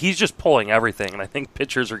he's just pulling everything, and I think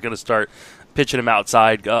pitchers are going to start pitching him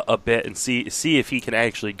outside a bit and see if he can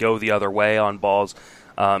actually go the other way on balls.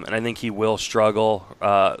 And I think he will struggle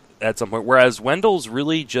at some point. Whereas Wendell's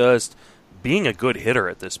really just being a good hitter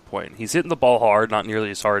at this point. He's hitting the ball hard, not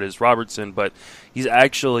nearly as hard as Robertson, but he's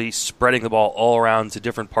actually spreading the ball all around to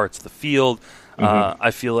different parts of the field. I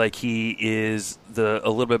feel like he is a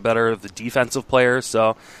little bit better of the defensive player.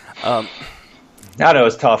 So, I know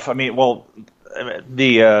it's tough. I mean,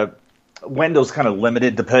 the Wendell's kind of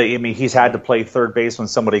limited to play. I mean, he's had to play third base when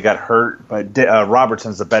somebody got hurt, but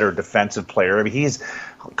Robertson's a better defensive player. I mean, he's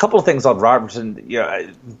a couple of things on Robertson.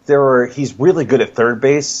 He's really good at third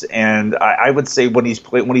base, and I would say when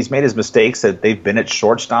he's made his mistakes that they've been at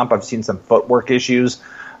shortstop. I've seen some footwork issues.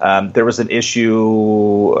 There was an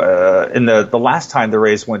issue in the last time the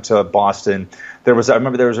Rays went to Boston. It was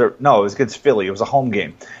against Philly. It was a home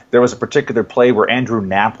game. There was a particular play where Andrew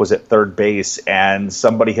Knapp was at third base, and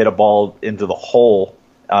somebody hit a ball into the hole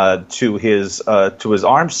to his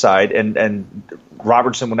arm side, and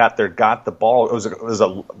Robertson went out there, got the ball. It was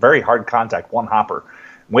a very hard contact, one hopper,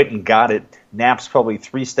 went and got it. Knapp's probably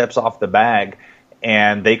 3 steps off the bag,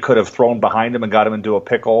 and they could have thrown behind him and got him into a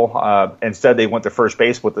pickle. Instead, they went to first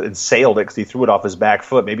base and sailed it because he threw it off his back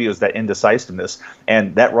foot. Maybe it was that indecisiveness.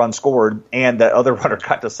 And that run scored, and that other runner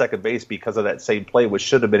got to second base because of that same play, which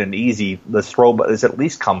should have been an easy, let's at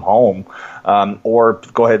least come home or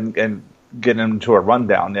go ahead and get him to a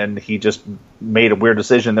rundown. And he just made a weird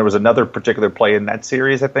decision. There was another particular play in that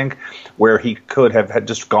series, I think, where he could have had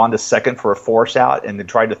just gone to second for a force out and then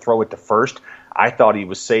tried to throw it to first. I thought he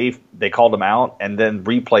was safe. They called him out, and then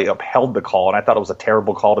replay upheld the call, and I thought it was a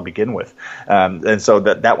terrible call to begin with. And so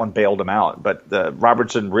that one bailed him out. But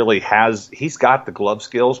Robertson really he's got the glove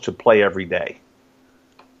skills to play every day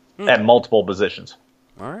at multiple positions.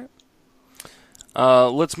 All right.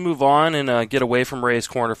 Let's move on and get away from Ray's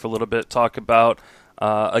Corner for a little bit, talk about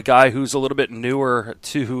a guy who's a little bit newer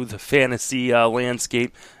to the fantasy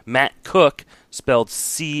landscape, Matt Cook, spelled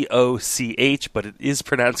C-O-C-H, but it is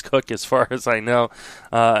pronounced Cook as far as I know.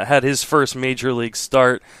 Had his first major league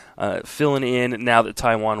start, filling in now that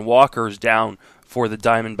Taijuan Walker's down for the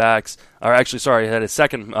Diamondbacks. Had his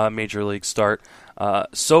second major league start.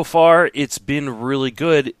 So far, it's been really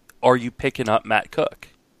good. Are you picking up Matt Cook?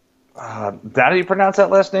 How do you pronounce that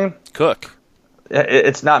last name? Cook.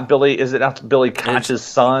 It's not Billy. Is it not Billy Koch's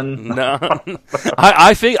son? No,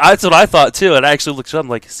 I think that's what I thought too. And I actually looked up. I'm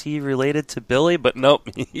like, is he related to Billy? But nope,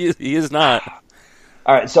 he is not.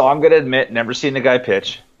 All right, so I'm going to admit, never seen the guy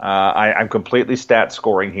pitch. I'm completely stat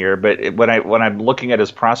scoring here, but when I'm looking at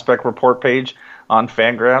his prospect report page on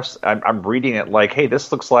Fangraphs, I'm reading it like, hey,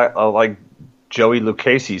 this looks like Joey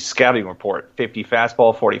Lucchese's scouting report: 50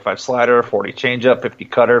 fastball, 45 slider, 40 changeup, 50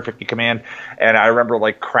 cutter, 50 command. And I remember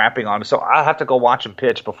like crapping on him. So I'll have to go watch him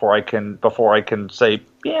pitch before I can say,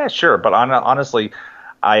 yeah, sure. But honestly,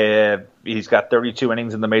 he's got 32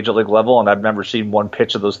 innings in the major league level, and I've never seen one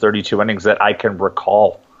pitch of those 32 innings that I can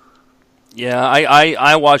recall. Yeah,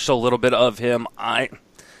 I watched a little bit of him. I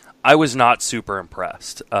was not super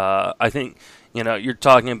impressed. I think, you're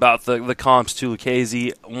talking about the comps to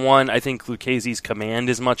Lucchesi. One, I think Lucchese's command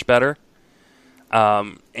is much better.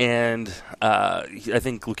 And I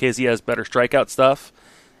think Lucchesi has better strikeout stuff.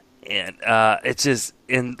 And it's just,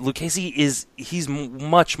 and Lucchesi he's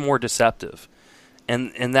much more deceptive.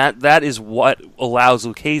 And that is what allows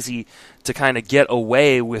Lucchesi to kind of get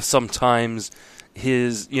away with sometimes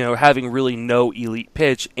his, having really no elite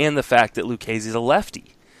pitch, and the fact that Lucchesi's a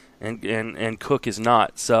lefty and Cook is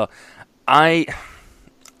not. So I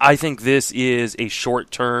think this is a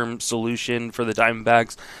short-term solution for the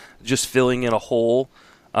Diamondbacks, just filling in a hole.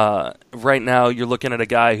 Right now, you're looking at a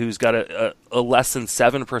guy who's got a less than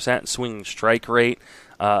 7% swinging strike rate.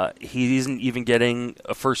 He isn't even getting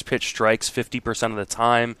a first pitch strikes 50% of the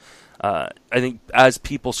time. I think as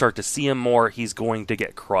people start to see him more, he's going to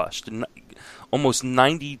get crushed. Almost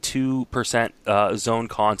 92% zone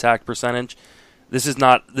contact percentage. This is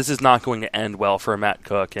not going to end well for Matt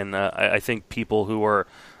Cook, and I think people who are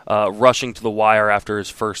rushing to the wire after his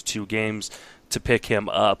first 2 games to pick him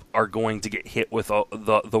up are going to get hit with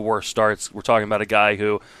the worst starts. We're talking about a guy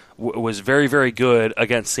who was very, very good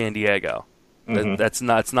against San Diego. Mm-hmm.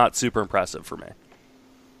 That's not super impressive for me.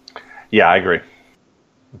 Yeah, I agree.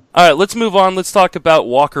 All right, let's move on. Let's talk about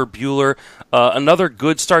Walker Buehler. Another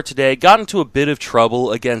good start today. Got into a bit of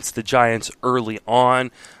trouble against the Giants early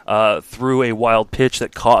on, threw a wild pitch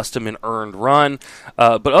that cost him an earned run.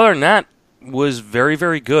 But other than that, was very,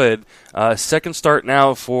 very good. Second start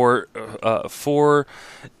now for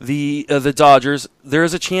the Dodgers. There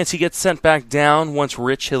is a chance he gets sent back down once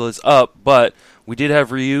Rich Hill is up, but we did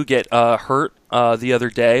have Ryu get hurt the other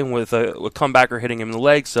day with a comebacker hitting him in the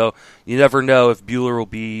leg, so you never know if Buehler will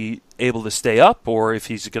be able to stay up or if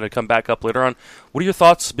he's going to come back up later on. What are your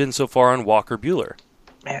thoughts been so far on Walker Buehler?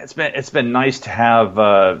 Man, it's been nice to have.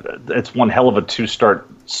 It's one hell of a 2-start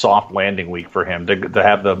soft landing week for him to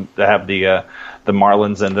have the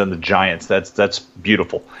Marlins and then the Giants. That's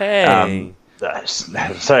beautiful. Hey.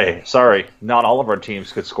 Sorry, not all of our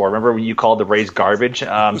teams could score. Remember when you called the Rays garbage?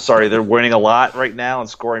 Sorry, they're winning a lot right now and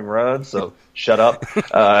scoring runs, so shut up.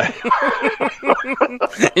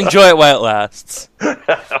 Enjoy it while it lasts.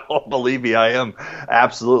 Oh, believe me, I am.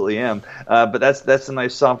 Absolutely am. But that's a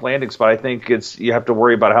nice soft landing spot. I think you have to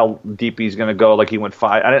worry about how deep he's going to go. Like he went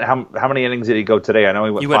 5. How many innings did he go today? I know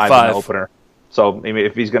he went 5 in the opener. So I mean,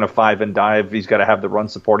 if he's going to 5 and dive, he's got to have the run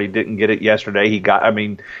support. He didn't get it yesterday. He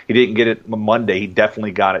didn't get it Monday. He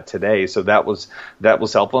definitely got it today. So that was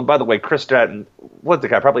helpful. And by the way, Chris Stratton, what the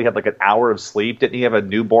guy probably had like an hour of sleep. Didn't he have a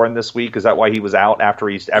newborn this week? Is that why he was out after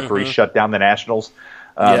he shut down the Nationals?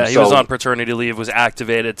 He was on paternity leave. Was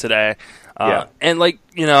activated today. And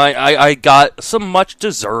I got some much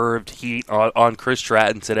deserved heat on Chris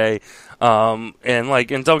Stratton today. And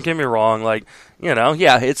don't get me wrong,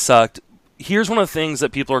 it sucked. Here's one of the things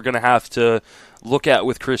that people are going to have to look at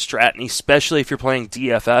with Chris Stratton, especially if you're playing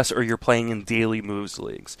DFS or you're playing in daily moves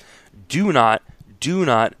leagues. Do not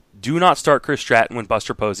start Chris Stratton when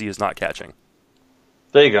Buster Posey is not catching.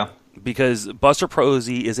 There you go. Because Buster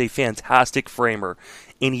Posey is a fantastic framer,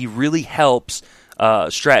 and he really helps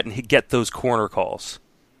Stratton get those corner calls.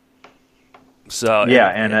 So yeah,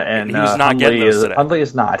 and he was not getting those today. Hundley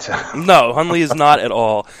is not. No, Hundley is not at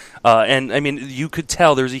all. And I mean, you could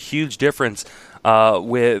tell there's a huge difference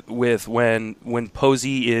with when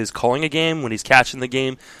Posey is calling a game, when he's catching the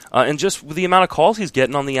game, and just with the amount of calls he's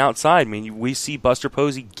getting on the outside. I mean, we see Buster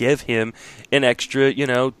Posey give him an extra, 2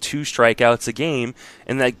 strikeouts a game,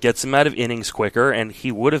 and that gets him out of innings quicker. And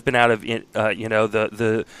he would have been out of,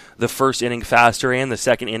 the first inning faster and the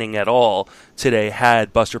second inning at all today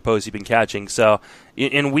had Buster Posey been catching. So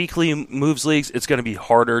in weekly moves leagues, it's going to be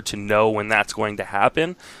harder to know when that's going to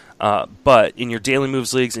happen. But in your daily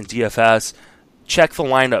moves leagues and DFS, check the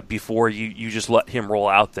lineup before you just let him roll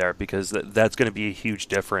out there, because that's going to be a huge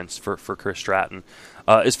difference for Chris Stratton.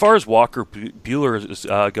 As far as Walker Buehler is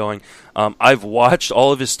going, I've watched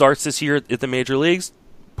all of his starts this year at the major leagues,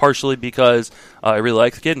 partially because I really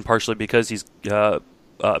like the kid, and partially because he's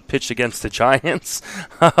pitched against the Giants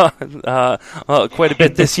quite a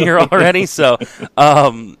bit this year already. So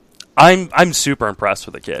I'm super impressed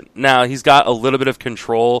with the kid. Now, he's got a little bit of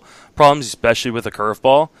control problems, especially with the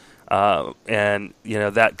curveball. And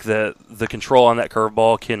that the control on that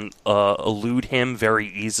curveball can elude him very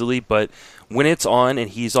easily. But when it's on, and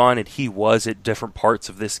he was at different parts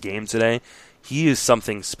of this game today, he is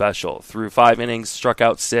something special. Through 5 innings, struck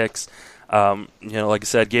out 6. Like I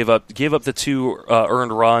said, gave up the 2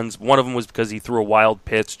 earned runs. One of them was because he threw a wild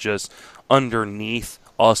pitch just underneath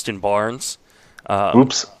Austin Barnes.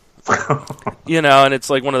 Oops. And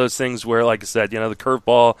it's like one of those things where, like I said, the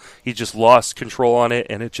curveball, he just lost control on it,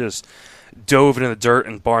 and it just dove into the dirt,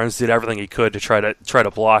 and Barnes did everything he could to try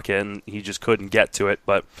to block it, and he just couldn't get to it.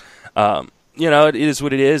 But it is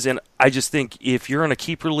what it is, and I just think if you're in a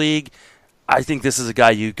keeper league, I think this is a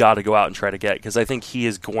guy you got to go out and try to get, because I think he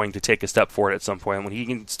is going to take a step forward at some point. When he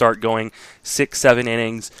can start going 6-7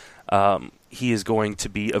 innings, he is going to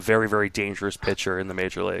be a very, very dangerous pitcher in the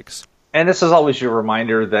major leagues. And this is always your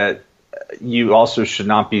reminder that you also should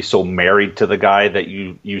not be so married to the guy that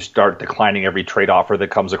you start declining every trade offer that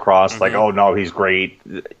comes across. Mm-hmm. Like, oh, no, he's great.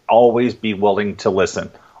 Always be willing to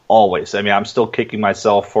listen. Always. I mean, I'm still kicking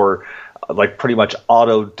myself for pretty much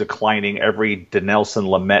auto-declining every Dinelson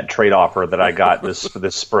Lamet trade offer that I got this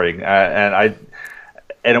spring.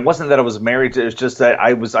 And it wasn't that I was married to it. It's just that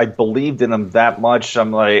I believed in him that much.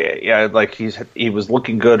 I'm he was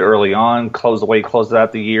looking good early on, closed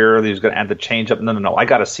out the year. He was going to add the changeup. No. I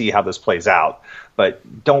got to see how this plays out.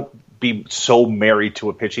 But don't be so married to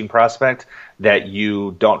a pitching prospect that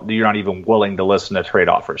you're not even willing to listen to trade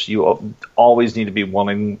offers. You always need to be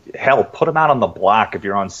willing. Hell, put him out on the block if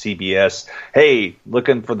you're on CBS. Hey,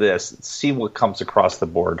 looking for this. See what comes across the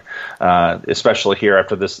board, especially here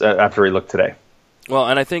after he looked today. Well,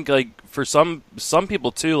 and I think for some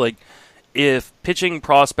people too, if pitching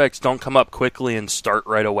prospects don't come up quickly and start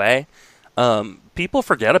right away, people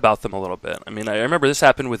forget about them a little bit. I mean, I remember this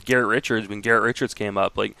happened with Garrett Richards when Garrett Richards came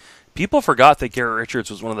up. People forgot that Garrett Richards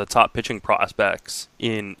was one of the top pitching prospects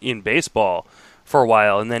in baseball for a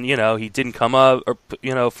while, and then he didn't come up,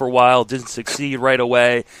 for a while, didn't succeed right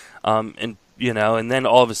away, and then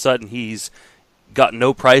all of a sudden he's got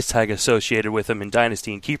no price tag associated with him in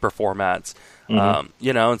Dynasty and Keeper formats.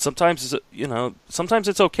 And sometimes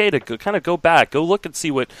it's okay to kind of go back, go look and see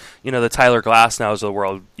what, the Tyler Glasnows of the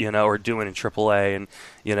world, are doing in AAA, and,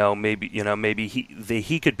 maybe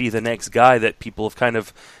he could be the next guy that people have kind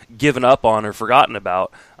of given up on or forgotten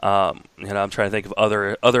about. I'm trying to think of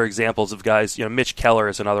other examples of guys. Mitch Keller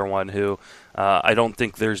is another one who I don't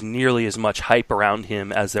think there's nearly as much hype around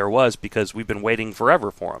him as there was because we've been waiting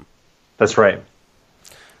forever for him. That's right.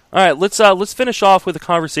 All right, let's finish off with a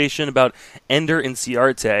conversation about Ender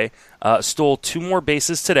Inciarte. Stole 2 more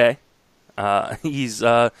bases today. He's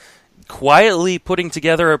quietly putting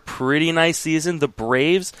together a pretty nice season. The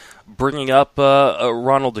Braves bringing up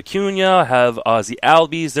Ronald Acuna, have Ozzie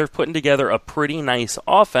Albies. They're putting together a pretty nice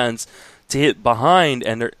offense to hit behind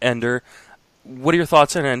Ender. What are your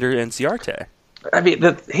thoughts on Ender Inciarte? I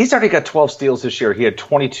mean, he's already got 12 steals this year. He had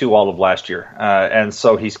 22 all of last year. And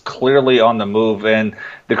so he's clearly on the move. And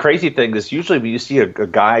the crazy thing is usually when you see a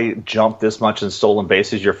guy jump this much in stolen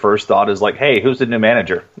bases, your first thought is like, hey, who's the new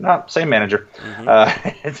manager? No, same manager.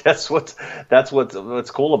 That's what's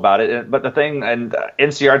cool about it. But the thing, and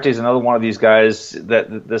Inciarte is another one of these guys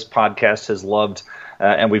that this podcast has loved.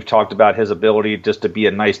 And we've talked about his ability just to be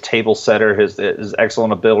a nice table setter, his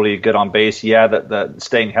excellent ability to get on base. Yeah, the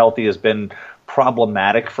staying healthy has been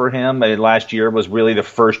problematic for him. And last year was really the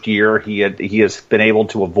first year he has been able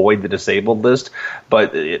to avoid the disabled list.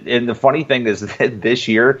 But and the funny thing is that this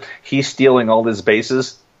year he's stealing all his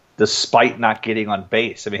bases despite not getting on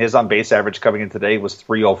base. I mean, his on base average coming in today was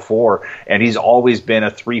 304, and he's always been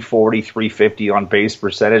a 340, 350 on base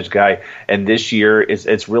percentage guy. And this year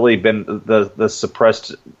it's really been the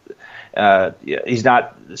suppressed. He's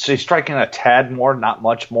striking a tad more, not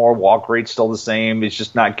much more. Walk rate's still the same. He's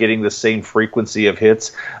just not getting the same frequency of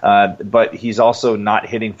hits. But he's also not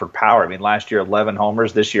hitting for power. I mean, last year 11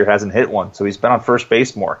 homers. This year hasn't hit one. So he's been on first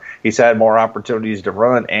base more. He's had more opportunities to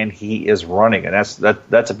run, and he is running, and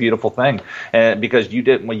that's a beautiful thing. And because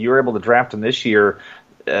when you were able to draft him this year.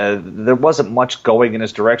 There wasn't much going in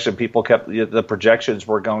his direction. People the projections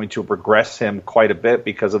were going to regress him quite a bit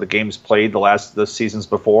because of the games played the seasons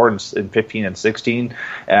before in 15 and 16.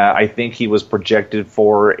 I think he was projected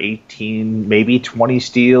for 18, maybe 20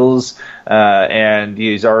 steals, and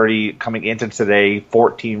he's already coming into today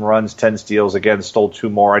 14 runs, 10 steals. Again, stole 2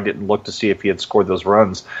 more. I didn't look to see if he had scored those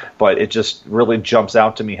runs, but it just really jumps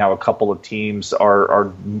out to me how a couple of teams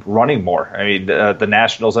are running more. I mean, the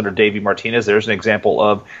Nationals under Davey Martinez, there's an example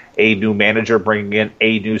of a new manager bringing in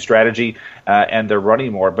a new strategy, and they're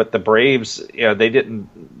running more. But the Braves,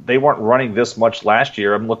 they weren't running this much last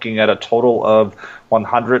year. I'm looking at a total of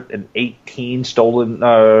 118 stolen.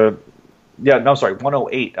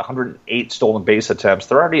 108 stolen base attempts.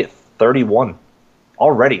 They're already at 31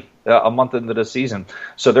 already. A month into the season,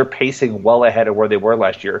 so they're pacing well ahead of where they were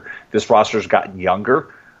last year. This roster's gotten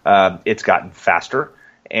younger, it's gotten faster.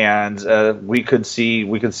 And we could see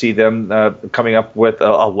them coming up with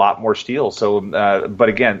a lot more steals. So, but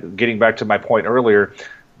again, getting back to my point earlier,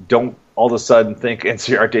 don't all of a sudden think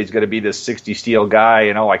Inciarte is going to be this 60 steal guy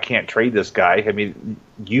and I can't trade this guy. I mean,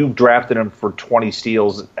 you drafted him for 20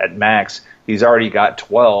 steals at max. He's already got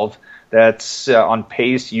 12. That's on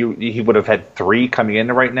pace. He would have had 3 coming in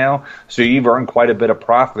right now. So you've earned quite a bit of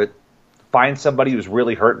profit. Find somebody who's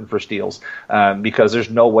really hurting for steals, because there's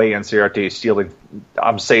no way Inciarte is stealing.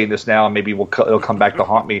 I'm saying this now, and maybe it'll come back to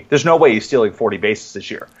haunt me. There's no way he's stealing 40 bases this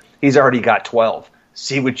year. He's already got 12.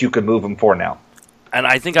 See what you can move him for now. And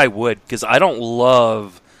I think I would, because I don't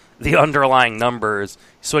love the underlying numbers.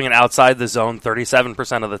 Swinging outside the zone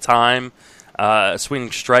 37% of the time.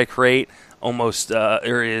 Swinging strike rate almost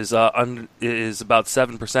is about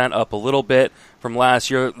 7% up a little bit from last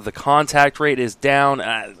year. The contact rate is down.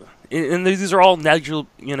 And these are all negligible,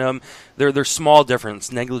 they're small difference,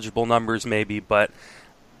 negligible numbers maybe, but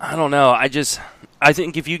I don't know. I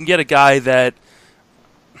think if you can get a guy that,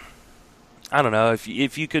 I don't know,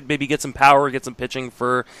 if you could maybe get some power, get some pitching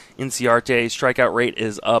for Inciarte, strikeout rate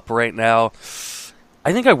is up right now,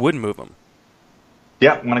 I think I would move him.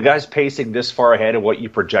 Yeah, when a guy's pacing this far ahead of what you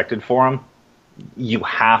projected for him, you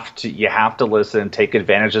have to listen and take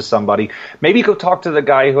advantage of somebody. Maybe go talk to the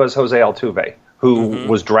guy who has Jose Altuve, who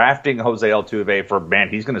was drafting Jose Altuve for,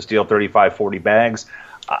 he's going to steal 35, 40 bags.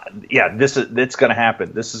 It's going to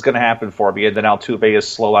happen. This is going to happen for me. And then Altuve is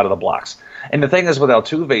slow out of the blocks. And the thing is with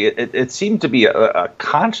Altuve, it seemed to be a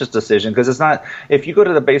conscious decision, because it's not. If you go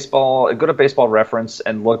to Baseball Reference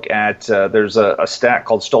and look at, there's a stat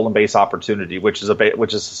called stolen base opportunity, which is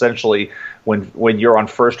essentially when you're on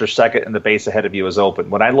first or second and the base ahead of you is open.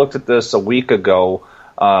 When I looked at this a week ago,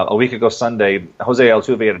 A week ago Sunday, Jose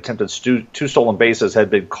Altuve had attempted two stolen bases,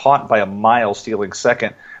 had been caught by a mile stealing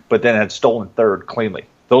second, but then had stolen third cleanly.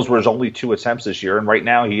 Those were his only 2 attempts this year, and right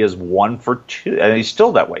now he is 1 for 2, and he's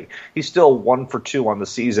still that way. He's still 1 for 2 on the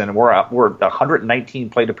season, and we're 119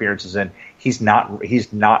 plate appearances in. He's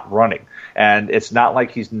not running, and it's not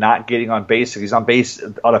like he's not getting on base. He's on base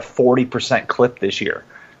on a 40% clip this year.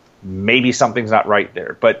 Maybe something's not right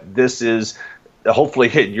there, but this is hopefully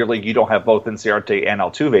in your league you don't have both Inciarte and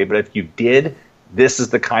Altuve, but if you did, this is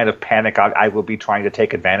the kind of panic I will be trying to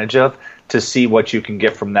take advantage of to see what you can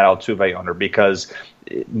get from that Altuve owner, because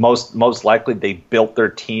most likely they built their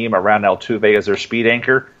team around Altuve as their speed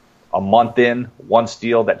anchor. A month in, 1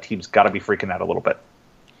 steal, that team's got to be freaking out a little bit.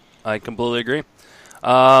 I completely agree.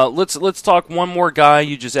 Let's talk one more guy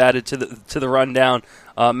you just added to the rundown.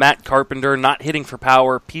 Matt Carpenter not hitting for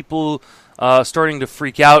power. People starting to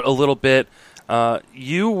freak out a little bit.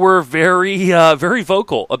 You were very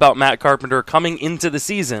vocal about Matt Carpenter coming into the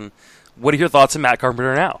season. What are your thoughts on Matt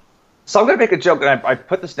Carpenter now? So I'm going to make a joke, and I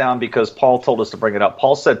put this down because Paul told us to bring it up.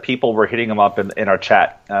 Paul said people were hitting him up in our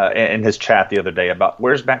chat, in his chat the other day about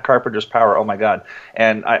where's Matt Carpenter's power? Oh, my God.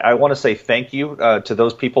 And I want to say thank you to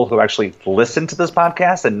those people who actually listen to this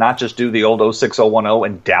podcast and not just do the old 06010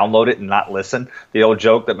 and download it and not listen. The old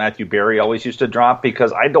joke that Matthew Berry always used to drop,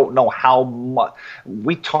 because I don't know how much.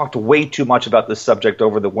 We talked way too much about this subject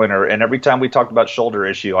over the winter, and every time we talked about shoulder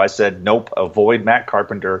issue, I said, nope, avoid Matt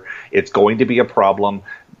Carpenter. It's going to be a problem.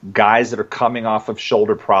 Guys that are coming off of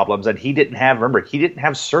shoulder problems, and he didn't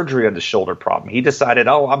have surgery on the shoulder problem. He decided,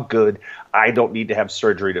 oh, I'm good. I don't need to have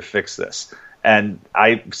surgery to fix this. And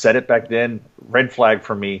I said it back then, red flag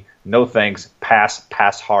for me, no thanks,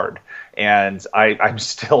 pass hard. And I'm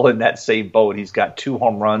still in that same boat. He's got 2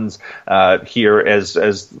 home runs here as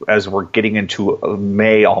we're getting into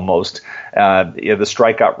May almost. The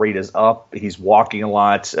strikeout rate is up. He's walking a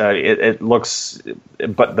lot. It looks,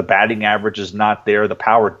 but the batting average is not there. The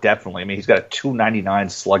power definitely. I mean, he's got a 299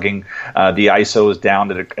 slugging. The ISO is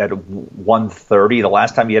down at 130. The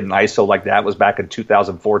last time he had an ISO like that was back in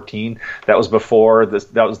 2014. That was before this.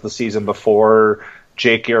 That was the season before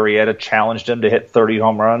Jake Arrieta challenged him to hit 30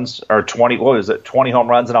 home runs, or 20. What was it? 20 home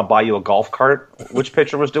runs, and I'll buy you a golf cart. Which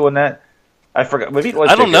pitcher was doing that? I forgot. Maybe it was.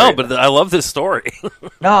 I don't know, but I love this story.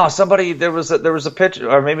 No, somebody there was a pitcher,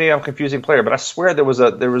 or maybe I'm confusing player, but I swear there was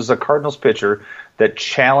a Cardinals pitcher that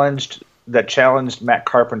challenged Matt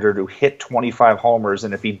Carpenter to hit 25 homers,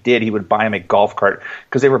 and if he did, he would buy him a golf cart,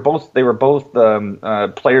 because they were both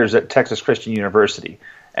players at Texas Christian University.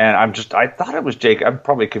 And I thought it was Jake. I'm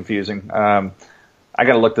probably confusing. I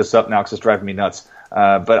got to look this up now because it's driving me nuts.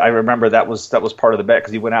 But I remember that was part of the bet,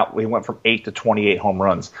 because he went from 8 to 28 home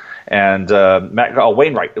runs. And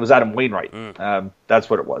Wainwright. It was Adam Wainwright. That's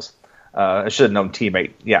what it was. I should have known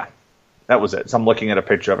teammate. Yeah, that was it. So I'm looking at a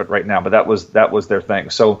picture of it right now. But that was their thing.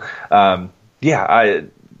 So I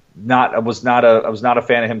was not a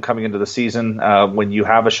fan of him coming into the season. When you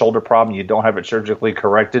have a shoulder problem, you don't have it surgically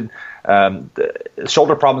corrected.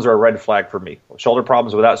 Shoulder problems are a red flag for me. Shoulder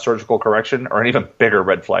problems without surgical correction are an even bigger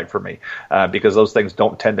red flag for me, because those things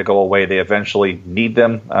don't tend to go away. They eventually need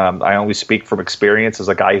them. I only speak from experience as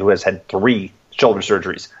a guy who has had 3 shoulder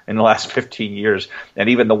surgeries in the last 15 years, and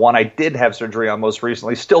even the one I did have surgery on most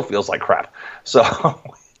recently still feels like crap. So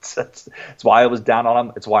it's why I was down on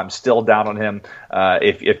him. It's why I'm still down on him.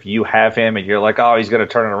 If you have him and you're like, oh, he's going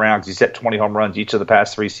to turn it around because he's hit 20 home runs each of the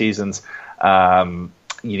past 3 seasons,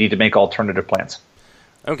 you need to make alternative plans.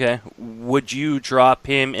 Okay. Would you drop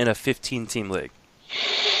him in a 15-team league?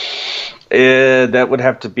 That would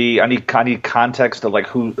have to be. I need context of like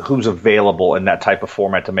who's available in that type of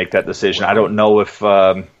format to make that decision. I don't know if.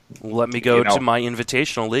 Let me go to my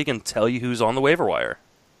invitational league and tell you who's on the waiver wire.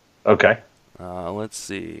 Okay. Let's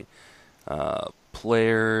see.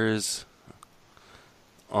 Players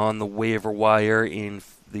on the waiver wire in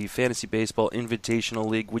the Fantasy Baseball Invitational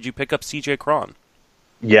League. Would you pick up C.J. Cron?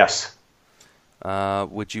 Yes.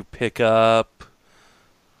 Would you pick up...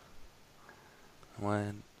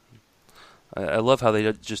 I love how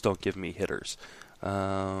they just don't give me hitters.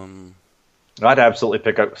 I'd absolutely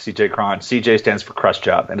pick up C.J. Cron. C.J. stands for Crush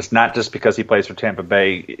Job, and it's not just because he plays for Tampa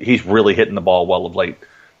Bay. He's really hitting the ball well of late.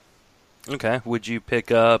 Okay. Would you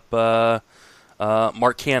pick up Mark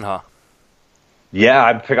Canha? Yeah,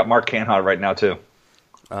 I'd pick up Mark Canha right now, too.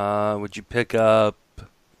 Would you pick up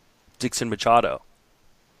Dixon Machado?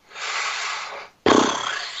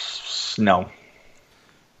 No.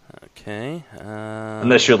 Okay.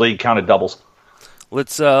 Unless your league counted doubles.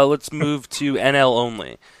 Let's move to NL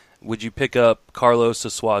only. Would you pick up Carlos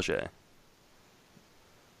Asuaje?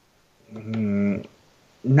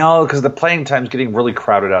 No, because the playing time's getting really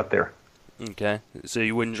crowded out there. Okay, so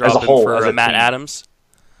you wouldn't As drop a him whole, for as a Matt team. Adams?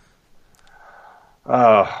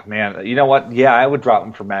 Oh man, you know what? Yeah, I would drop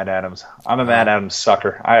him for Matt Adams. I'm a Matt Adams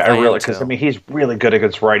sucker. I I am really, because too. he's really good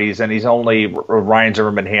against righties, and he's only Ryan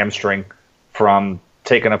Zimmerman hamstring from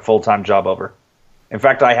taking a full-time job over. In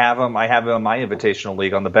fact, I have him. I have him in my invitational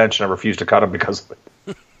league on the bench, and I refuse to cut him because of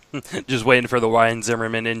it. Just waiting for the Ryan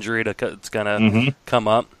Zimmerman injury it's gonna come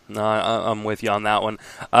up. No, I'm with you on that one.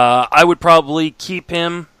 I would probably keep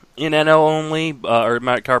him in NL only, or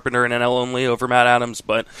Matt Carpenter in NL only over Matt Adams,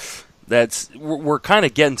 but we're kind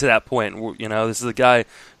of getting to that point. This is a guy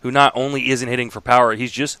who not only isn't hitting for power,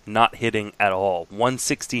 he's just not hitting at all.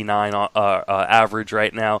 169 average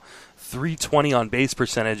right now, 320 on base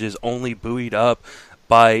percentage is only buoyed up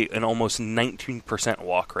by an almost 19%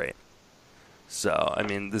 walk rate. So, I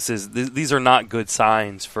mean, these are not good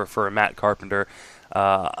signs for Matt Carpenter.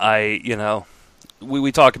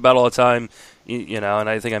 We talk about all the time, and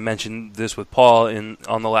I think I mentioned this with Paul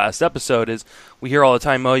on the last episode, is we hear all the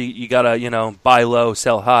time, oh, you gotta, buy low,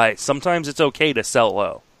 sell high. Sometimes it's okay to sell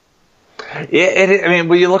low. I mean,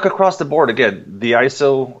 when you look across the board, again, the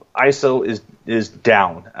ISO is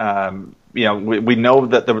down. We know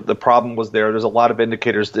that the problem was there. There's a lot of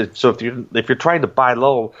indicators. So if you're trying to buy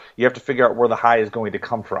low, you have to figure out where the high is going to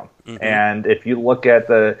come from. Mm-hmm. And if you look at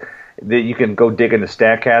you can go dig into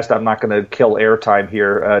StatCast. I'm not going to kill airtime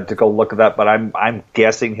here to go look at that, but I'm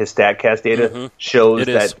guessing his StatCast data shows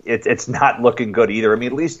that it's not looking good either. I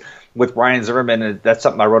mean, at least with Ryan Zimmerman, and that's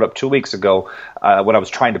something I wrote up 2 weeks ago when I was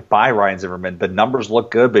trying to buy Ryan Zimmerman. The numbers look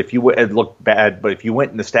good, but if you it looked bad. But if you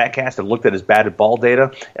went in the StatCast and looked at his batted ball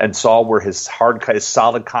data and saw where his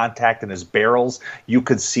solid contact and his barrels, you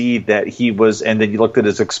could see that he was. And then you looked at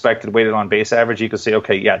his expected weighted on base average, you could say,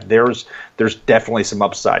 okay, yeah, there's definitely some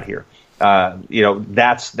upside here.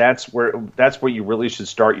 That's where you really should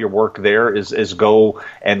start your work. There is go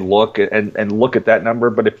and look at that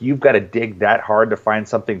number. But if you've got to dig that hard to find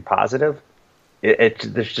something positive,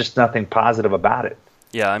 there's just nothing positive about it.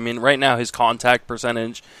 Yeah, I mean, right now his contact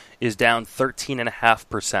percentage is down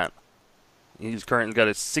 13.5%. He's currently got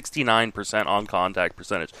a 69% on contact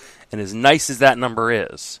percentage, and as nice as that number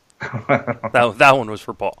is. that one was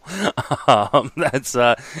for Paul.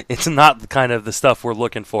 It's not kind of the stuff we're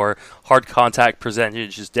looking for. Hard contact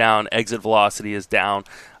percentage is down. Exit velocity is down.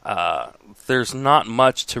 There's not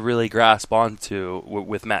much to really grasp onto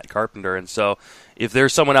with Matt Carpenter, and so if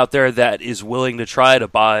there's someone out there that is willing to try to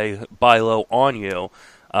buy low on you,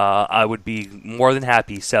 I would be more than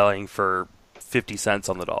happy selling for 50 cents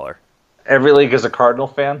on the dollar. Every league is a Cardinal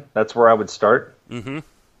fan. That's where I would start. Mm-hmm.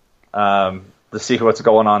 To see what's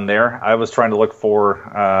going on there. I was trying to look for.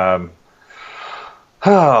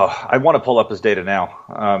 I want to pull up his data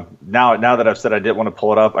now. Now that I've said I didn't want to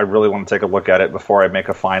pull it up, I really want to take a look at it before I make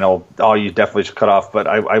a final. Oh, you definitely should cut off. But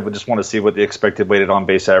I would just want to see what the expected weighted on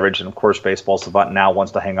base average. And of course, Baseball Savant now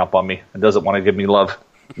wants to hang up on me and doesn't want to give me love.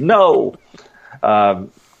 No.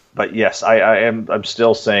 But yes, I'm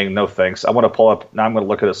still saying no thanks. I want to pull up. Now I'm going to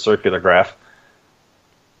look at a circular graph.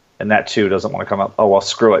 And that too doesn't want to come up. Oh, well,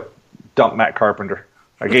 screw it. Dump Matt Carpenter.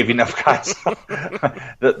 I gave you enough guys.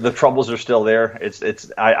 The troubles are still there.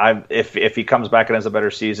 If he comes back and has a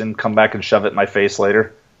better season, come back and shove it in my face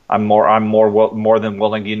later. I'm more than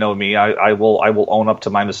willing. You know me. I will own up to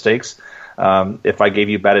my mistakes. If I gave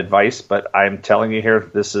you bad advice, but I'm telling you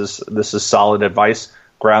here, this is solid advice,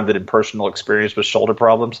 grounded in personal experience with shoulder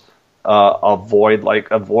problems. Avoid like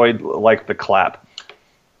the clap.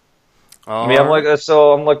 I mean, I'm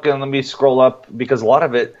looking. Let me scroll up because a lot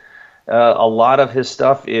of his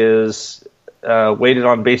stuff is weighted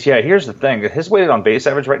on base. Yeah, here's the thing: his weighted on base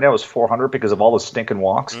average right now is 400 because of all the stinking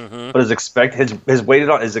walks. Mm-hmm. But his expected weighted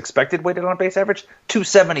on base average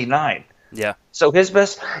 279. Yeah. So his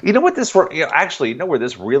best. You know what this? Actually, you know where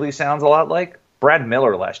this really sounds a lot like Brad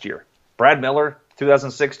Miller last year. Brad Miller,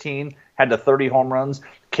 2016, had the 30 home runs.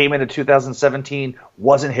 Came into 2017,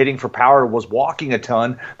 wasn't hitting for power, was walking a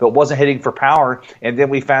ton, but wasn't hitting for power. And then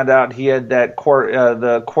we found out he had that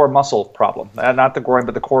the core muscle problem, not the groin,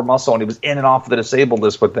 but the core muscle, and he was in and off the disabled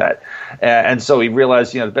list with that. And so he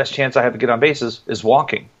realized, the best chance I have to get on base is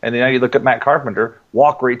walking. And then now you look at Matt Carpenter,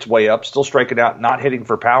 walk rate's way up, still striking out, not hitting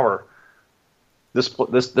for power.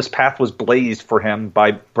 This path was blazed for him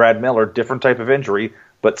by Brad Miller, different type of injury,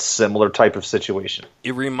 but similar type of situation.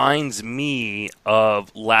 It reminds me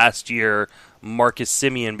of last year Marcus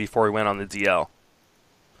Semien before he went on the DL.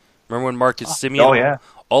 Remember when Marcus Semien? Oh yeah.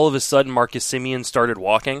 All of a sudden, Marcus Semien started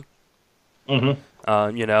walking. Mm-hmm.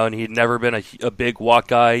 And he'd never been a big walk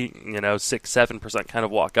guy. 6-7% kind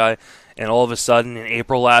of walk guy, and all of a sudden in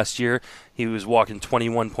April last year, he was walking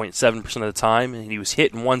 21.7% of the time, and he was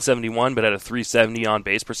hitting 171, but at a 370 on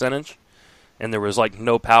base percentage. and there was like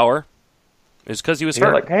no power, it's because he was You're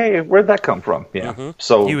hurt. like, hey, where'd that come from? Yeah. Mm-hmm.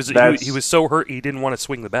 So he was so hurt he didn't want to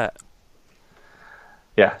swing the bat.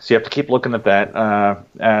 Yeah, so you have to keep looking at that.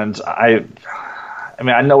 And I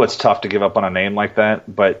mean, I know it's tough to give up on a name like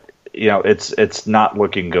that, but it's not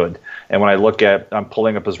looking good. And when I look at, I'm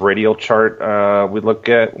pulling up his radial chart. We look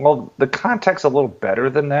at, well, the contact's a little better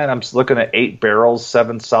than that. I'm just looking at 8 barrels,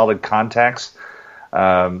 7 solid contacts.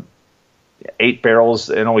 8 barrels,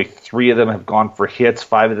 and only 3 of them have gone for hits.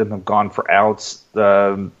 5 of them have gone for outs.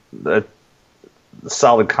 The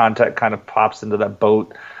solid contact kind of pops into that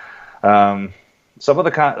boat. Some of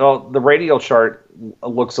the radial chart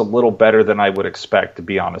looks a little better than I would expect, to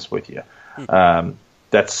be honest with you.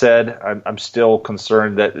 That said, I'm still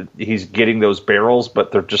concerned that he's getting those barrels,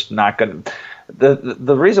 but they're just not going to.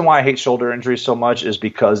 The reason why I hate shoulder injuries so much is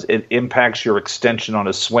because it impacts your extension on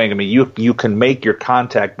a swing. I mean, you can make your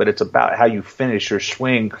contact, but it's about how you finish your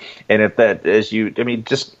swing. And if that,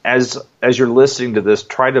 just as you're listening to this,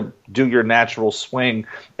 try to do your natural swing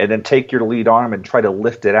and then take your lead arm and try to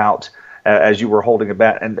lift it out as you were holding a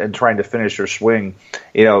bat and trying to finish your swing.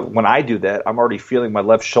 When I do that, I'm already feeling my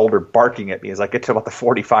left shoulder barking at me as I get to about the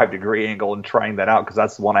 45-degree angle and trying that out, because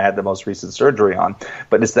that's the one I had the most recent surgery on.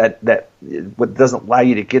 But it's that what doesn't allow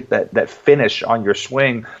you to get that finish on your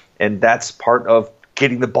swing, and that's part of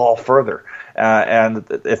getting the ball further. And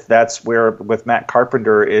if that's where with Matt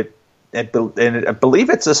Carpenter, I believe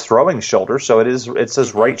it's his throwing shoulder, so it's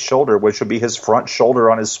his right shoulder, which would be his front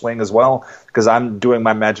shoulder on his swing as well, because I'm doing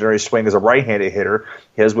my imaginary swing as a right-handed hitter.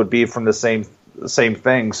 His would be from the same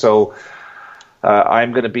thing. So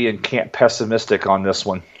I'm going to be in camp pessimistic on this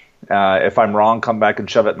one. If I'm wrong, come back and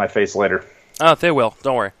shove it in my face later. Oh, they will.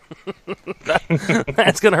 Don't worry.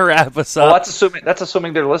 That's going to wrap us up. Well, that's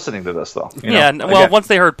assuming they're listening to this, though. Once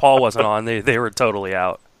they heard Paul wasn't on, they were totally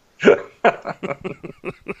out.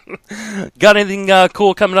 Got anything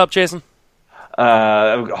cool coming up, Jason?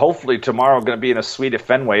 Hopefully tomorrow I'm going to be in a suite at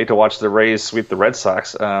Fenway to watch the Rays sweep the Red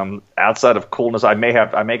Sox. Outside of coolness, I may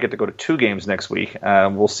get to go to 2 games next week.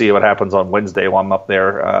 We'll see what happens on Wednesday while I'm up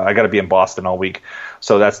there. I got to be in Boston all week,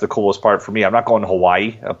 so that's the coolest part for me. I'm not going to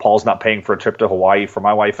Hawaii. Paul's not paying for a trip to Hawaii for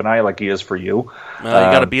my wife and I like he is for you. You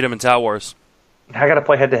got to beat him in Tout Wars. I got to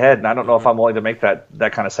play head-to-head, and I don't know if I'm willing to make that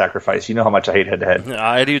kind of sacrifice. You know how much I hate head-to-head.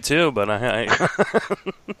 I do too, but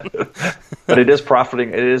but it is profiting.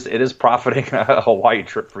 It is profiting a Hawaii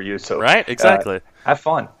trip for you. So right, exactly. Have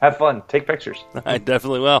fun. Take pictures. I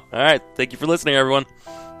definitely will. All right, thank you for listening, everyone.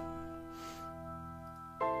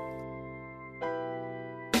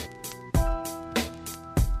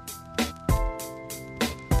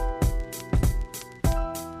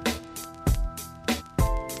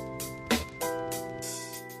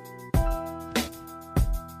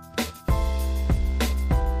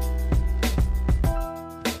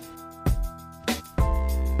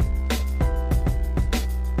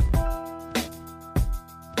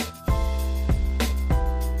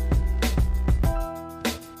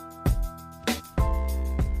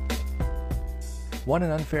 Want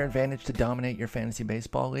an unfair advantage to dominate your fantasy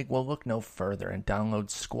baseball league? Well, look no further and download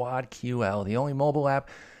SquadQL, the only mobile app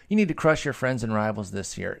you need to crush your friends and rivals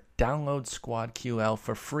this year. Download SquadQL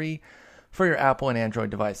for free for your Apple and Android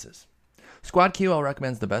devices. SquadQL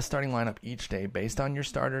recommends the best starting lineup each day based on your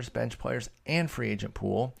starters, bench players, and free agent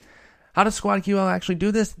pool. How does SquadQL actually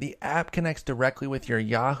do this? The app connects directly with your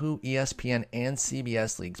Yahoo, ESPN, and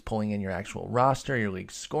CBS leagues, pulling in your actual roster, your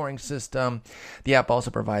league's scoring system. The app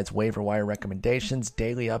also provides waiver wire recommendations,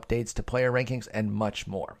 daily updates to player rankings, and much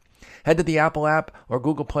more. Head to the Apple app or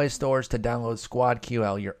Google Play stores to download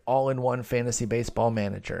SquadQL, your all-in-one fantasy baseball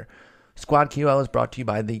manager. SquadQL is brought to you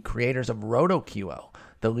by the creators of RotoQL,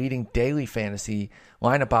 the leading daily fantasy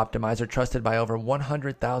lineup optimizer trusted by over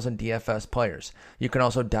 100,000 DFS players. You can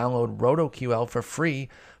also download RotoQL for free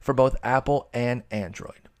for both Apple and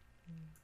Android.